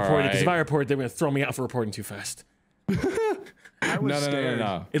God he reported, because if I reported, they were gonna throw me out for reporting too fast.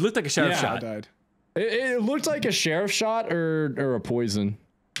 No. It looked like a sheriff Yeah. shot. I died. It looked like a sheriff shot or a poison.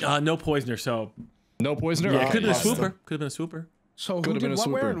 No poisoner, so. No poisoner? Yeah, Oh, could have been a awesome. swooper. Could have been a swooper. So who Could've been did a what,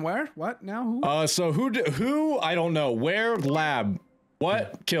 where, swooper. and where? What now? Who? So who? I don't know. Where? Lab.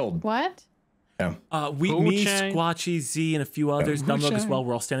 What? Killed. What? Yeah. Me, Chang. Squatchy, Z, and a few others. Dumbo as Chang. well.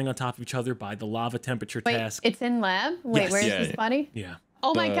 We're all standing on top of each other by the lava temperature Wait, task. it's in lab? Wait, Yes. where is Yeah. this body? Yeah.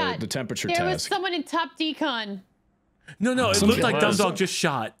 Oh my god. The temperature there was task. someone in top decon. No, it Some looked like kid Dumb was. Dog just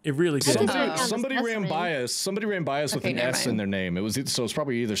shot. It really did. Somebody ran by us. Somebody ran by us with Okay, an never S mind. in their name. It was so it's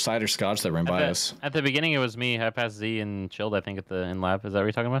probably either Side or Scotch that ran by us. At the beginning, it was me, Half Past Z, and Chilled. I think in lab. Is that what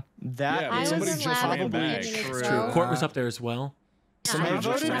you're talking about? That Yeah, is somebody somebody just ran probably back. true. Court was up there as well. I just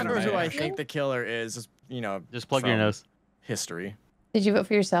voted ran for who I back. think the killer is. Just plug your from nose. History. Did you vote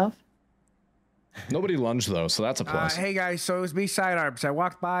for yourself? Nobody lunged though, so that's a plus. Hey guys, so it was me, Sidearms. I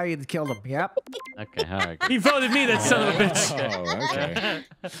walked by and killed him. Yep. Okay, all right. He voted me, that son of a bitch. Oh, okay.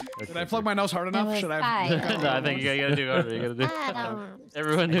 Did I plug my nose hard enough? Should I? No, I think you gotta do harder. You gotta do.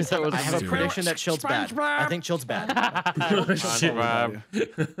 Everyone knew that was. I have a prediction that Chilled's bad. I think Chilled's bad.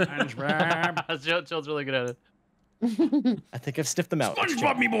 Chilled's really good at it. I think I've sniffed them out.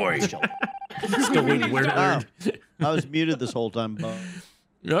 SpongeBob me boy. Still waiting. Word. I was muted this whole time. Bo.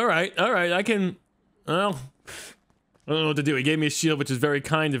 All right. I can. Well, I don't know what to do. He gave me a shield, which is very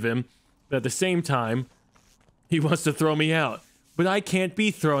kind of him. But at the same time, he wants to throw me out. But I can't be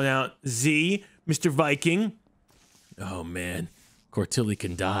thrown out. Z, Mr. Viking. Oh man, Cortilli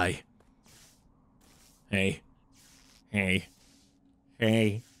can die. Hey.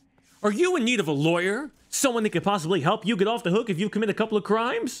 Are you in need of a lawyer? Someone that could possibly help you get off the hook if you commit a couple of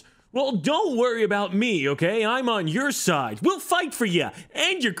crimes? Well, don't worry about me, okay? I'm on your side. We'll fight for you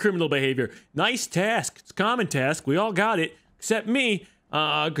and your criminal behavior. Nice task. It's a common task. We all got it, except me,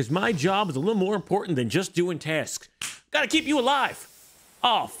 because my job is a little more important than just doing tasks. Gotta keep you alive.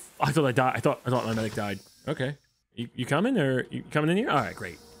 Oh, I thought I died. I thought my medic died. Okay. You coming, or you coming in here? All right,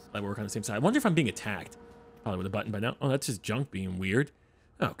 great. Glad we work on the same side. I wonder if I'm being attacked. Probably with a button by now. Oh, that's just junk being weird.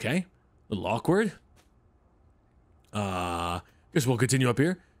 Okay. A little awkward. Guess we'll continue up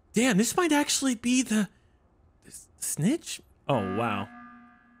here. Damn, this might actually be the snitch. Oh wow.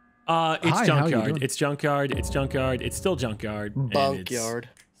 It's Hi, how you junkyard. doing? It's junkyard. It's junkyard. It's still junkyard. and it's Bunkyard.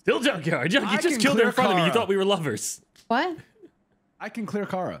 Still junkyard. You I just can killed her in clear front of me. You Kara. thought we were lovers. What? I can clear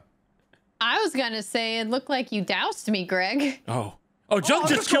Kara. I was gonna say it looked like you doused me, Greg. Oh, Junk I'll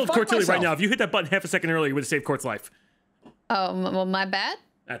just just go killed fuck Cortilli right myself. now. If you hit that button half a second earlier, you would have saved Court's life. Oh, well, my bad.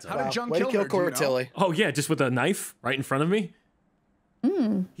 That's How did Junk Way to kill kill her? Do you know? Cortilli. Oh yeah, just with a knife right in front of me. He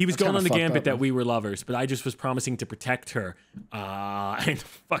was That's going kinda on the fucked gambit up, that man. we were lovers, but I just was promising to protect her, and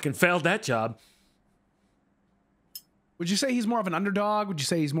fucking failed that job. Would you say he's more of an underdog? Would you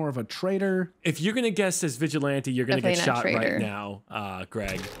say he's more of a traitor? If you're gonna guess as vigilante, you're gonna get Definitely not shot right traitor. now,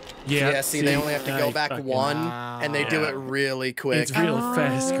 Greg. Yeah, see, they only have to go back fucking- one, and they do it really quick. It's real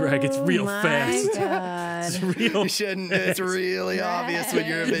fast, Greg. It's real my fast. God. It's real. You shouldn't. It's really obvious when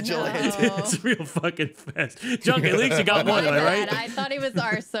you're a vigilante. It's real fucking fast. Junk, at least you got one, am I right? I thought he was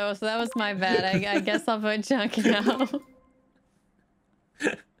Arso, so that was my bad. I guess I'll vote Junk now.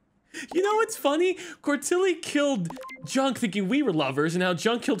 You know what's funny? Cortilli killed Junk thinking we were lovers, and now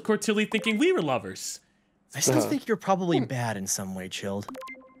Junk killed Cortilli thinking we were lovers. I still think you're probably bad in some way, Chilled.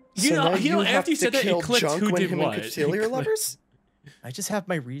 You know, after you said that, it clicked who did what. Cortilli are lovers? I just have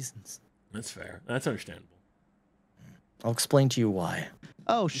my reasons. That's fair. That's understandable. I'll explain to you why.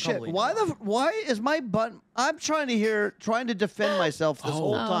 Oh shit! Why is my button? I'm trying to defend myself this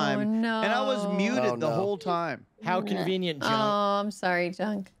whole time, no. and I was muted the whole time. How convenient, Junk. Oh, I'm sorry,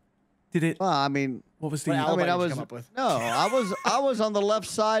 Junk. Did it? Well, I mean, what was the? I was on the left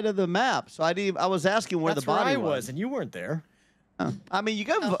side of the map, so I was asking where That's the body where I was, and you weren't there. I mean, you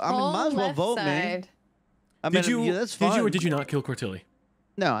got. I mean, might as well vote me. I mean, Did you? yeah, that's fine. Did you or did you not kill Cortilli?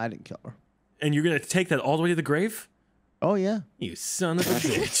 No, I didn't kill her. And you're gonna take that all the way to the grave? Oh yeah. You son of a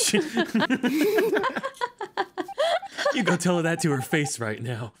bitch. You go tell her that to her face right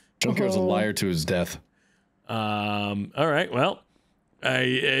now. Junker was a liar to his death. All right. Well,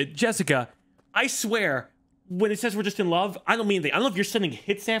 Jessica, I swear, when it says we're just in love, I don't mean anything. I don't know if you're sending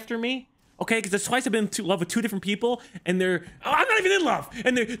hits after me. Okay, because that's twice I've been in love with two different people, and I'm not even in love,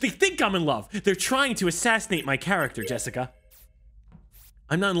 and they think I'm in love. They're trying to assassinate my character, Jessica.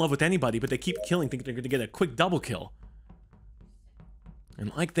 I'm not in love with anybody, but they keep killing, thinking they're going to get a quick double kill.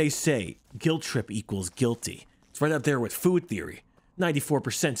 And like they say, guilt trip equals guilty. It's right up there with food theory.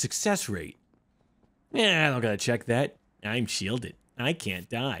 94% success rate. Yeah, I don't gotta check that. I'm shielded. I can't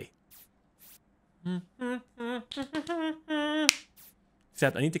die.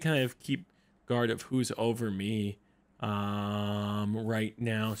 Except I need to kind of keep guard of who's over me right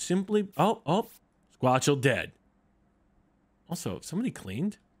now. Simply, oh, Squatchel dead. Also, somebody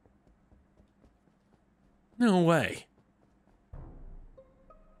cleaned? No way.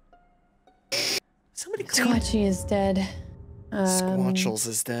 Somebody cleaned. Squatchy is dead. Squatchels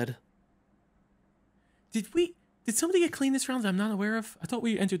is dead. Did somebody get clean this round that I'm not aware of? I thought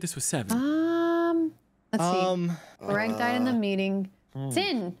we entered this with 7. Let's see. Rank died in the meeting.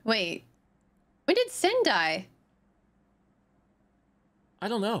 Sin. Wait. When did Sin die? I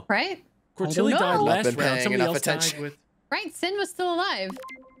don't know. Right? Cortilli died last round. Somebody else attention. died with. Right. Sin was still alive.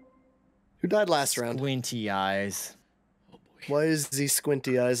 Who died last round? Squinty eyes. Why is he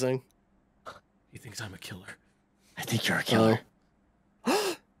squinty eyesing? He thinks I'm a killer. I think you're a killer.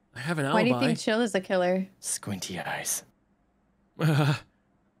 I have an alibi. Why do you think Chill is a killer? Squinty eyes. I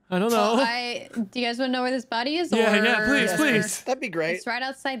don't know. Do you guys want to know where this body is? Yeah, please. That'd be great. It's right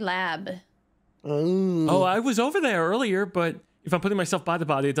outside lab. Oh, I was over there earlier, but if I'm putting myself by the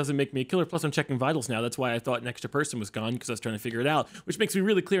body, it doesn't make me a killer. Plus, I'm checking vitals now. That's why I thought an extra person was gone, because I was trying to figure it out, which makes me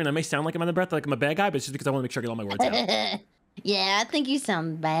really clear. And I may sound like I'm on the breath, like I'm a bad guy, but it's just because I want to make sure I get all my words out. Yeah, I think you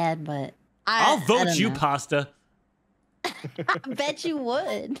sound bad, but I'll vote you, Pasta. I bet you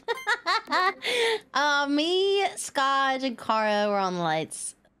would. Me, Scotch, and Kara were on the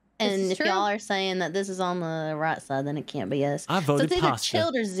lights. And if y'all are saying that this is on the right side, then it can't be us. I voted so it's either Pasta.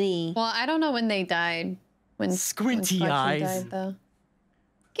 Chilled or Z. Well, I don't know when they died. When Squinty when Squatchy eyes. died, though.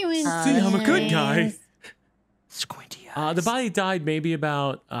 See, I'm a good guy. Squinty eyes. The body died maybe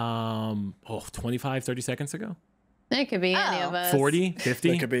about 25, 30 seconds ago. It could be any of us. 40, 50.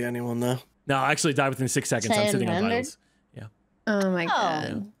 It could be anyone though. No, I actually died within 6 seconds. I'm sitting on 100? vitals. Yeah. Oh my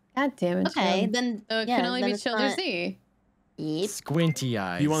god. God damn it. Okay, Chill. then So it yeah, can only then be it's Chill or not- Z. Yep. Squinty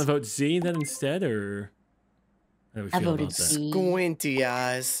eyes. Do you want to vote Z then instead, or how do we I feel voted about that? Z. Squinty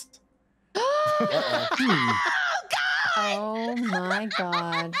eyes. Oh my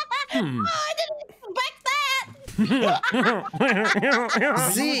god. Hmm. I didn't expect that.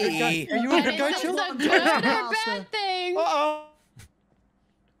 Z. Are you a good guy, Is Chill? this a good or bad thing?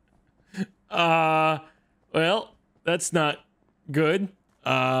 Well, that's not good.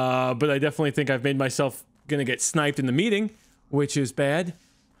 But I definitely think I've made myself gonna get sniped in the meeting, which is bad.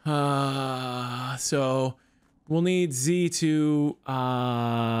 So we'll need Z to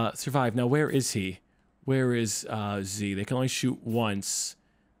survive. Now, where is he? Where is Z? They can only shoot once.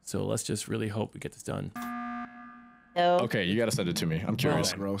 So let's just really hope we get this done. No. Okay, you gotta send it to me. I'm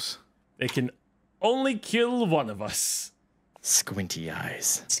curious. Gross. They can only kill one of us. Squinty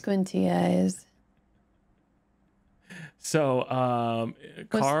eyes. Squinty eyes. So,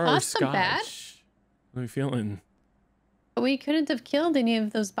 Car or awesome bad? Scotch? What are you feeling? We couldn't have killed any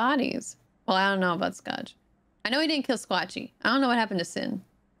of those bodies. Well, I don't know about Scotch. I know he didn't kill Squatchy. I don't know what happened to Sin.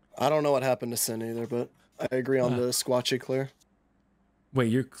 I don't know what happened to Sin either, but I agree on the Squatchy clear.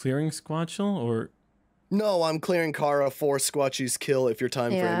 Wait, you're clearing Squatchel or? No, I'm clearing Kara for Squatchy's kill if your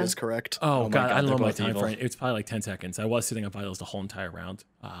time frame is correct. Oh, God, I don't know my time frame. It's probably like 10 seconds. I was sitting on vitals the whole entire round.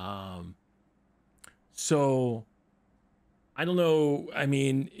 So, I don't know. I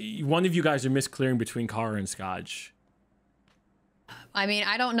mean, one of you guys are misclearing between Kara and Scotch. I mean,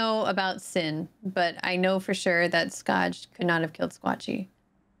 I don't know about Sin, but I know for sure that Scotch could not have killed Squatchy.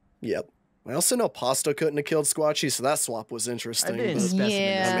 Yep. I also know Pasta couldn't have killed Squatchy, so that swap was interesting.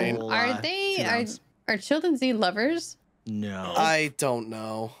 Yeah. I mean, Are Children Z lovers? No. I don't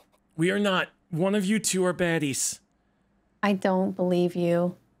know. We are not. One of you two are baddies. I don't believe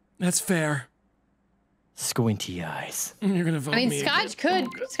you. That's fair. Squinty eyes. You're gonna vote I mean, me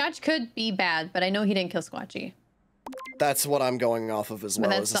Scotch could be bad, but I know he didn't kill Squatchy. That's what I'm going off of as But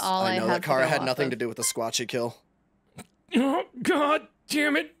well. that's is all I know have that to Kara go had off nothing of. to do with the Squatchy kill. Oh, God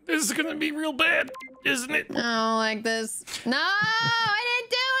damn it. This is gonna be real bad, isn't it? Oh, like this. No, I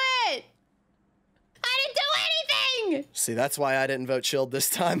didn't do it. I didn't do anything. See, that's why I didn't vote Chilled this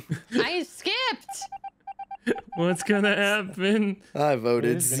time. I skipped. What's gonna happen? I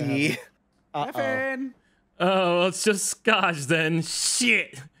voted Z. Effin. Oh, well, it's just Scotch then.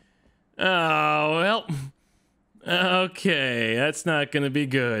 Shit. Oh, well. Okay, that's not gonna be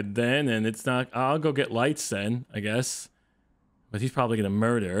good then, and it's not. I'll go get lights then, I guess. But he's probably gonna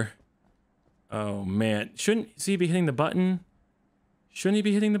murder. Oh man, shouldn't he be hitting the button? Shouldn't he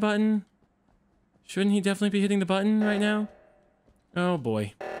be hitting the button? Shouldn't he definitely be hitting the button right now? Oh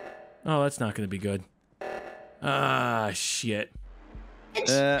boy. Oh, that's not gonna be good. Ah, shit.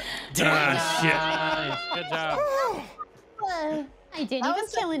 Damn. Ah, Good job. I didn't even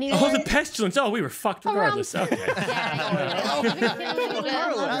kill anyone. shit. Oh, the pestilence. Oh, we were fucked regardless. Okay. That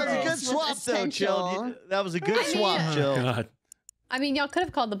was a good swap, though, Chill. That was a good swap, Chill. God. I mean, y'all could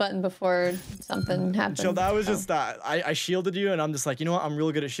have called the button before something happened. So that was just I shielded you, and I'm just like, you know what? I'm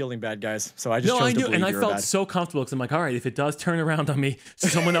really good at shielding bad guys. So I just No, chose I to knew, believe and I you were felt bad. so comfortable because I'm like, all right, if it does turn around on me,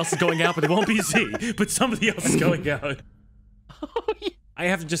 someone else is going out, but it won't be Z, but somebody else is going out. I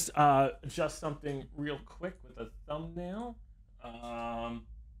have to just adjust something real quick with a thumbnail.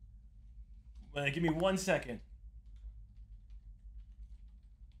 Give me 1 second.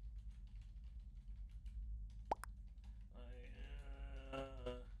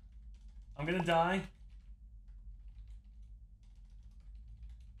 I'm gonna die.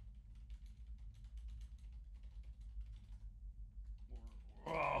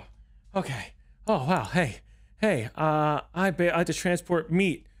 Oh, okay. Oh wow. Hey. I had to transport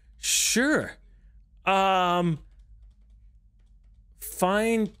meat. Sure. Find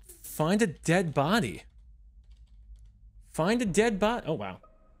a dead body. Find a dead body. Oh wow.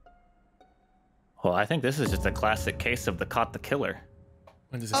 Well, I think this is just a classic case of the caught the killer.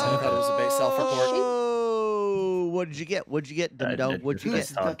 When does this happen? It was a base self-report. Oh, what did you get? What'd you get, Dum-Dum? What'd you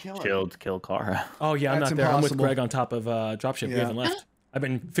get? Chilled kill Kara. Oh yeah, I'm That's not there. I'm with impossible. Greg on top of dropship. We Yeah. haven't left. I've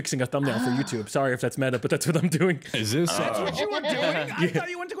been fixing a thumbnail for YouTube. Sorry if that's meta, but that's what I'm doing. Is this? That's what you were doing? I thought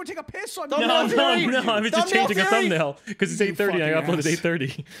you went to go take a piss on No, I was just changing a thumbnail because it's 8:30 and I uploaded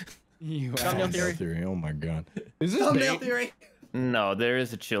 8:30. Thumbnail theory. Oh my god. Is this Thumbnail bait? theory. No, there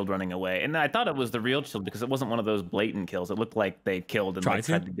is a Chilled running away, and I thought it was the real Chilled because it wasn't one of those blatant kills. It looked like they killed and Tried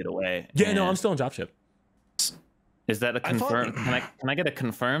tried to? to get away. Yeah, no, And I'm still on dropship. Is that a confirm? Can I get a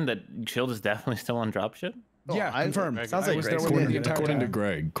confirm that Chilled is definitely still on dropship? Yeah, confirmed. Sounds like was Greg. there with you the entire According to time.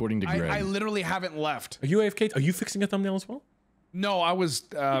 Greg. According to Greg. I literally haven't left. Are you AFK? Are you fixing a thumbnail as well? No, I was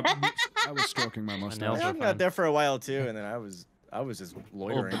stroking my mustache. I got there for a while too, and then I was just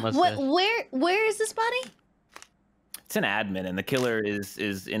loitering. Where is this body? It's an admin, and the killer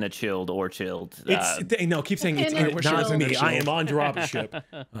is in a Chilled or Chilled. No, keep saying it's In a not Chilled. me. I am on dropship.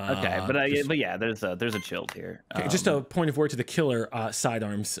 Okay, but yeah, there's a Chilled here. Okay, just a point of word to the killer,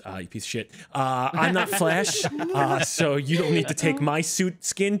 sidearms, you piece of shit. I'm not Flash, so you don't need to take my suit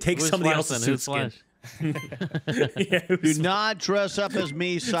skin. Take Who's somebody Flash else's then? suit Who's skin. Flash? Yeah, Do not dress up as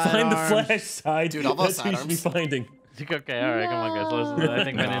me, sidearms. find the Flash side. Dude, I'll vote That's who you should be sidearms. finding. Okay, all right, come on, guys. Listen, I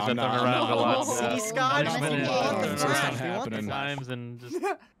think my name's been thrown around a lot. See, Scott? This isn't happening. Times and just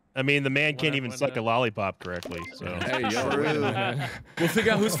I mean, the man can't even suck a lollipop correctly. So Hey, yo. We'll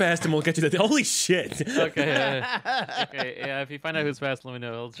figure out who's fast and we'll get you that. Holy shit. okay, yeah. If you find out who's fast, let me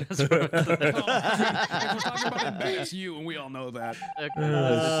know. I'll just If we're talking about it, it's you, and we all know that. it's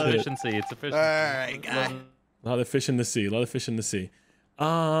efficiency. It's efficiency. All right, guy. A lot of fish in the sea. A lot of fish in the sea.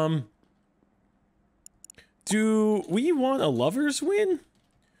 Do we want a lovers win?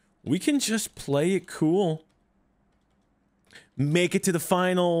 We can just play it cool. Make it to the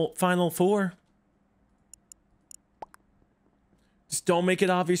final four. Just don't make it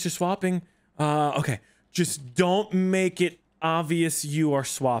obvious you're swapping. Okay. Just don't make it obvious you are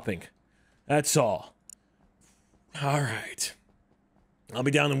swapping. That's all. All right. I'll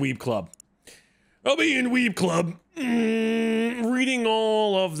be down in Weeb Club. I'll be in Weeb Club. Reading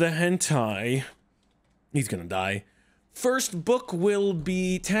all of the hentai. He's gonna die. First book will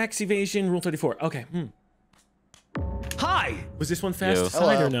be Tax Evasion, Rule 34. Okay. Hi! Was this one fast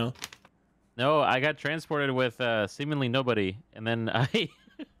aside or no? No, I got transported with seemingly nobody, and then I...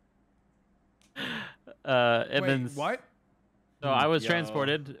 what? So I was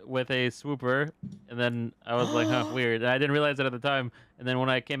transported with a swooper, and then I was like, huh, weird. And I didn't realize it at the time. And then when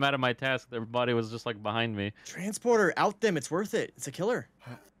I came out of my task, their body was just like behind me. Transporter, out them. It's worth it. It's a killer.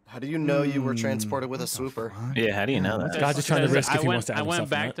 How do you know you were transported with a swooper? Yeah, how do you know that? God's just trying to risk if he wants to I went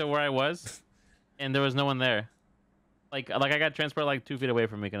back to where I was, and there was no one there. Like I got transported like 2 feet away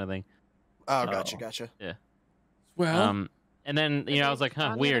from me, kind of thing. Oh, gotcha. Yeah. Well. And then I was like,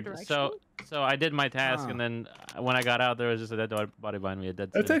 huh, weird. So I did my task, and then when I got out, there was just a dead body behind me.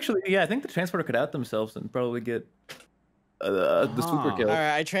 That's actually, yeah. I think the transporter could out themselves and probably get the swooper killed. All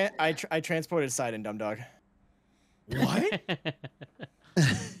right, I transported Sidon, dumb dog. What? I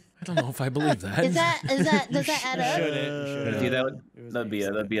don't know if I believe that. Is that does that add up? That'd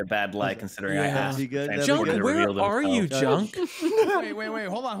be a bad lie considering I have Junk, where are you, Junk? wait,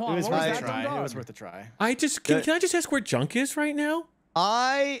 hold on. It was What worth was a that, try. dumb It was dog? worth a try. Can I just ask where Junk is right now?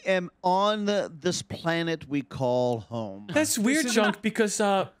 I am on this planet we call home. That's weird, Junk, because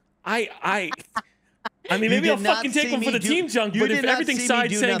I mean, maybe I'll fucking take one for the team, Junk, but if everything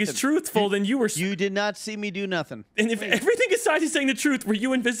Side saying is truthful, then you were... You did not see me do nothing. And if everything Side is saying the truth, were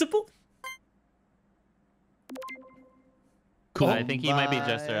you invisible? Cool. I think he might be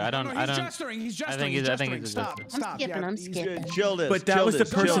Jester. I don't. He's gesturing. He's I gesturing. think he's a Jester. Stop. I'm skipping. But that was the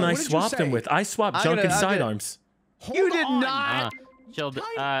person I swapped him with. I swapped Junk and Sidearms. You did not. Chilled.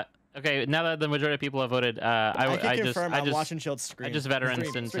 Okay, now that the majority of people have voted, I just watching Chilled's screen. I just veteran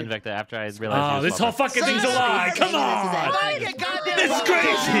Sinvecta after I realized. Oh, this whole fucking thing's a lie! Come on! This is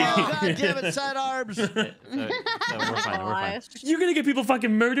crazy! God damn it, Sidearms! So we're fine. You're gonna get people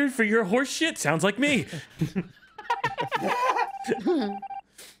fucking murdered for your horse shit? Sounds like me.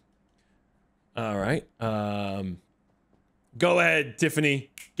 All right. Go ahead,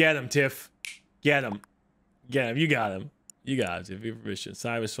 Tiffany. Get him, Tiff. Get him. Get him. You got him. You got it. If you have permission.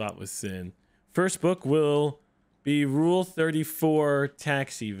 Cyber swap with Sin. First book will be Rule 34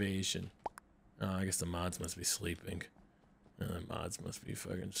 Tax Evasion. Oh, I guess the mods must be sleeping. The mods must be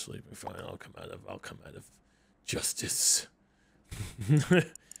fucking sleeping. Fine, I'll come out of justice.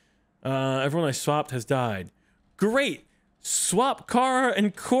 Everyone I swapped has died. Great. Swap Kara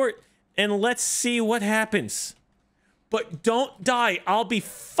and Court and let's see what happens. But don't die. I'll be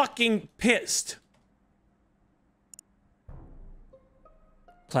fucking pissed.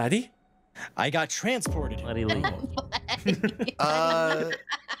 Platy? I got transported. Platy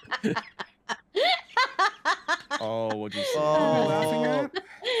Oh, what'd you say? Laughing at?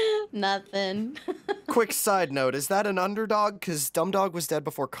 Nothing. Quick side note, is that an underdog? Because Dumb Dog was dead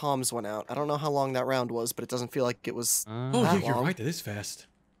before comms went out. I don't know how long that round was, but it doesn't feel like it was that you're long. right. That is fast.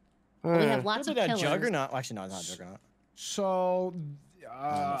 We have lots of killers. Juggernaut. Actually, no, it's not Juggernaut. So,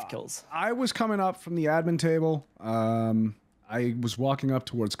 kills. I was coming up from the admin table. I was walking up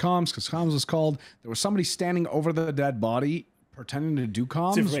towards comms because comms was called. There was somebody standing over the dead body pretending to do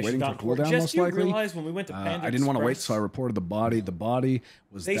comms, waiting for cooldown most likely. Realize when we went to Panda I didn't want to wait, Express, so I reported the body. The body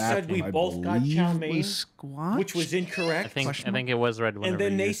was they that said we I both got believe chow mein, was Squatch? which was incorrect. I think it was red. And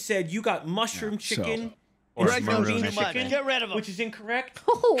then they said you got mushroom chicken. Or red mushroom bean chicken. Get rid of him. Which is incorrect.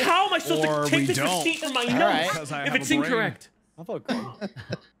 How am I supposed to take this receipt from my notes if it's incorrect? I'll vote Greg.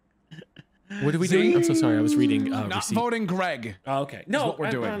 What are we doing? I'm so sorry. I was reading Not receipt. voting Greg. Oh, okay. Is No, what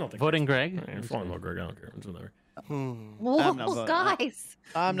we're doing. I don't think Voting Greg? I'm following Greg. I don't care. It's whatever. Whoa, guys.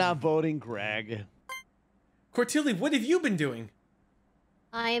 I'm not voting Greg. Cortilli, what have you been doing?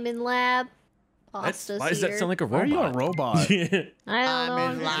 I am in lab. Pasta's Why does that here. sound like a robot? Why are you a robot? I don't know. I'm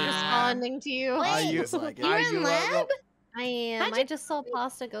I'm in just lab. responding to you. You're in lab? I am. I just saw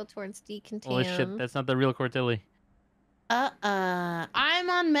pasta go towards decontam. Holy shit, that's not the real Cortilli. I'm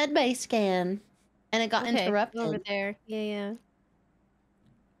on medbay scan, and it got interrupted over there. Yeah.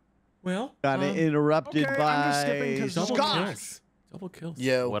 Well, got interrupted okay, by I'm just skipping 'cause double Scott. kills. Double kills.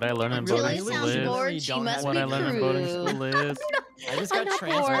 Yo. What I learned in Tilly voting sounds school bored. is. She must What be I learned in voting crude. school is. I just I'm got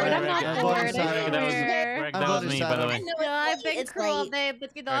not bored. I'm not bored. I swear. Greg, that was me, by the way. No, I've been cruel all day,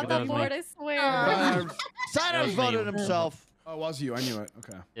 but you know, I'm not bored. I swear. Sidearms voted himself. Oh, it was you. I knew it.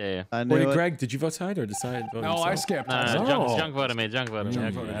 Okay. Yeah. I knew it. Greg, did you vote side or decide? Vote No, I skipped. No, Junk voted me. Junk voted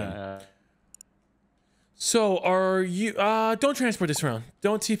me. So are you? Don't transport this round.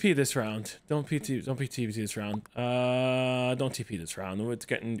 Don't TP this round. Don't TP this round. Don't TP this round. We're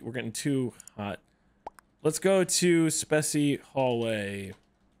getting too hot. Let's go to Specie Hallway.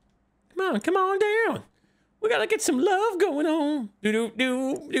 Come on down. We gotta get some love going on.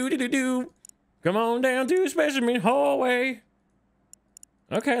 Do. Come on down to Specimen Hallway.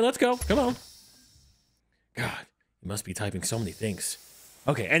 Okay, let's go. Come on. God, you must be typing so many things.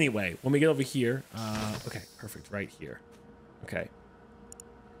 Okay, anyway, when we get over here, okay, perfect, right here. Okay.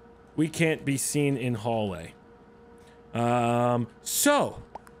 We can't be seen in hallway. So,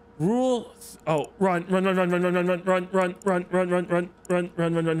 rule, run.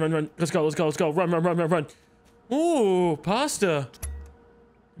 Let's go, run. Ooh, pasta.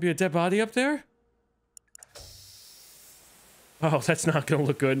 Be a dead body up there? Oh, that's not gonna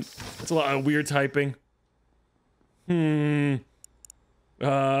look good. That's a lot of weird typing.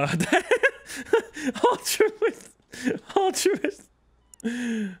 Altruist.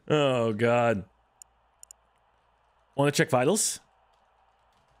 Oh God. Want to check vitals?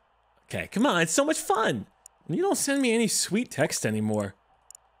 Okay, come on, it's so much fun. You don't send me any sweet text anymore.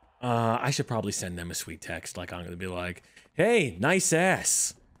 I should probably send them a sweet text. Like I'm gonna be like, "Hey, nice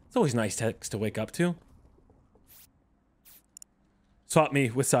ass." It's always nice text to wake up to. Swap me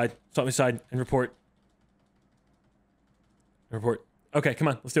side, and report. Report. Okay, come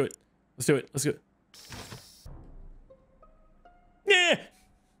on, let's do it. Yeah.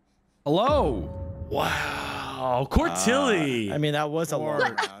 Hello. Wow, Cortilli. I mean, that was a long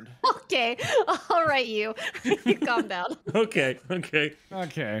round. Okay, all right, you calm down. Okay.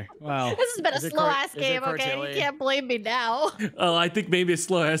 Wow. This has been a slow ass game. Okay, you can't blame me now. Oh, I think maybe a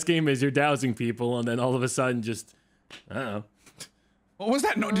slow ass game is you're dousing people, and then all of a sudden, just I don't know. What was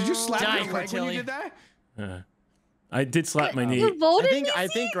that? No, did you slap your leg when you did that? I did slap my knee. You voted I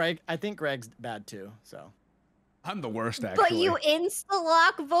think Greg's bad too. So I'm the worst, actually. But you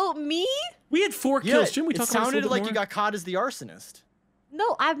insta-lock vote me? We had 4 kills. Shouldn't we talk about this a sounded little like bit you more? got caught as the arsonist.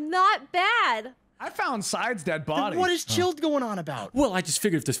 No, I'm not bad. I found Side's dead body. Then what is Chilled going on about? Well, I just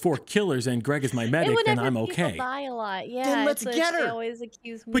figured if there's 4 killers and Greg is my medic, then I'm okay. People die a lot. Yeah, Then let's get her. They always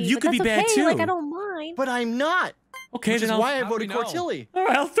accuse me. But you could be that's bad okay. too. Like I don't mind. But I'm not. Okay, Which then is why I how do voted we know? Cortilli. All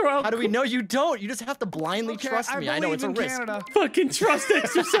right, I'll throw out. How do we know you don't? You just have to blindly trust me. I know it's a risk. Canada. Fucking trust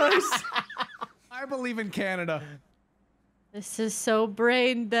exercise. I believe in Canada. This is so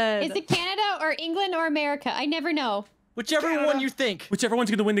brain dead. Is it Canada or England or America? I never know. Whichever one you think. Whichever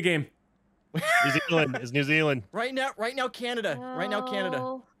one's gonna win the game. New Zealand is New Zealand. Right now, Canada. Right now,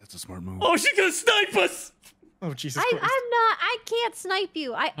 Canada. That's a smart move. Oh, she's gonna snipe us. Oh, Jesus I'm Christ. not. I can't snipe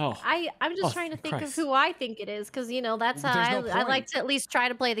you. I'm just Oh, trying to think Christ. of who I think it is, because you know that's how There's no I like point. to at least try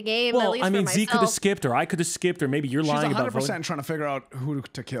to play the game. at Well, least I mean, for Z could have myself. skipped, or I could have skipped, or maybe you're She's lying about 100% voting. trying to figure out who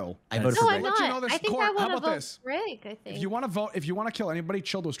to kill. I voted No, for I'm Greg. not. you know this, I think Court, I how want to about vote this? Greg. I think. If you want to vote, if you want to kill anybody,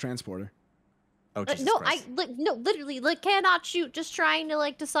 Chilled transporter. Oh, Jesus no, Christ. no, literally, cannot shoot. Just trying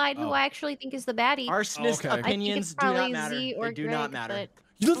to decide who I actually think is the baddie. Arsonist okay. opinions do not matter. Z or They do Greg, not matter. but-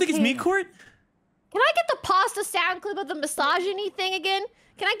 You don't think it's me, Court? Can I get the pasta sound clip of the misogyny thing again?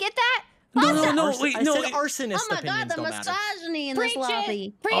 Can I get that? No, Pasta. wait, I no. said arsonist Oh my god, opinions the don't matter. misogyny in Preach this lobby.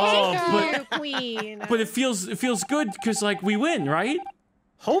 it, preach Oh, it, but- queen. But it feels good because like we win, right?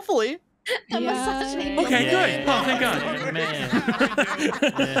 Hopefully. The misogyny. Okay, good. Oh, thank God.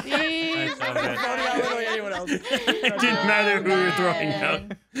 It didn't matter who you're throwing out.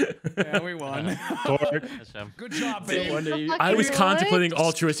 Yeah, we won. Good job, baby. I was contemplating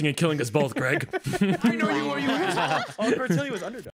altruisting and killing us both, Greg. I know you were. Oh, Cortilli was underdog.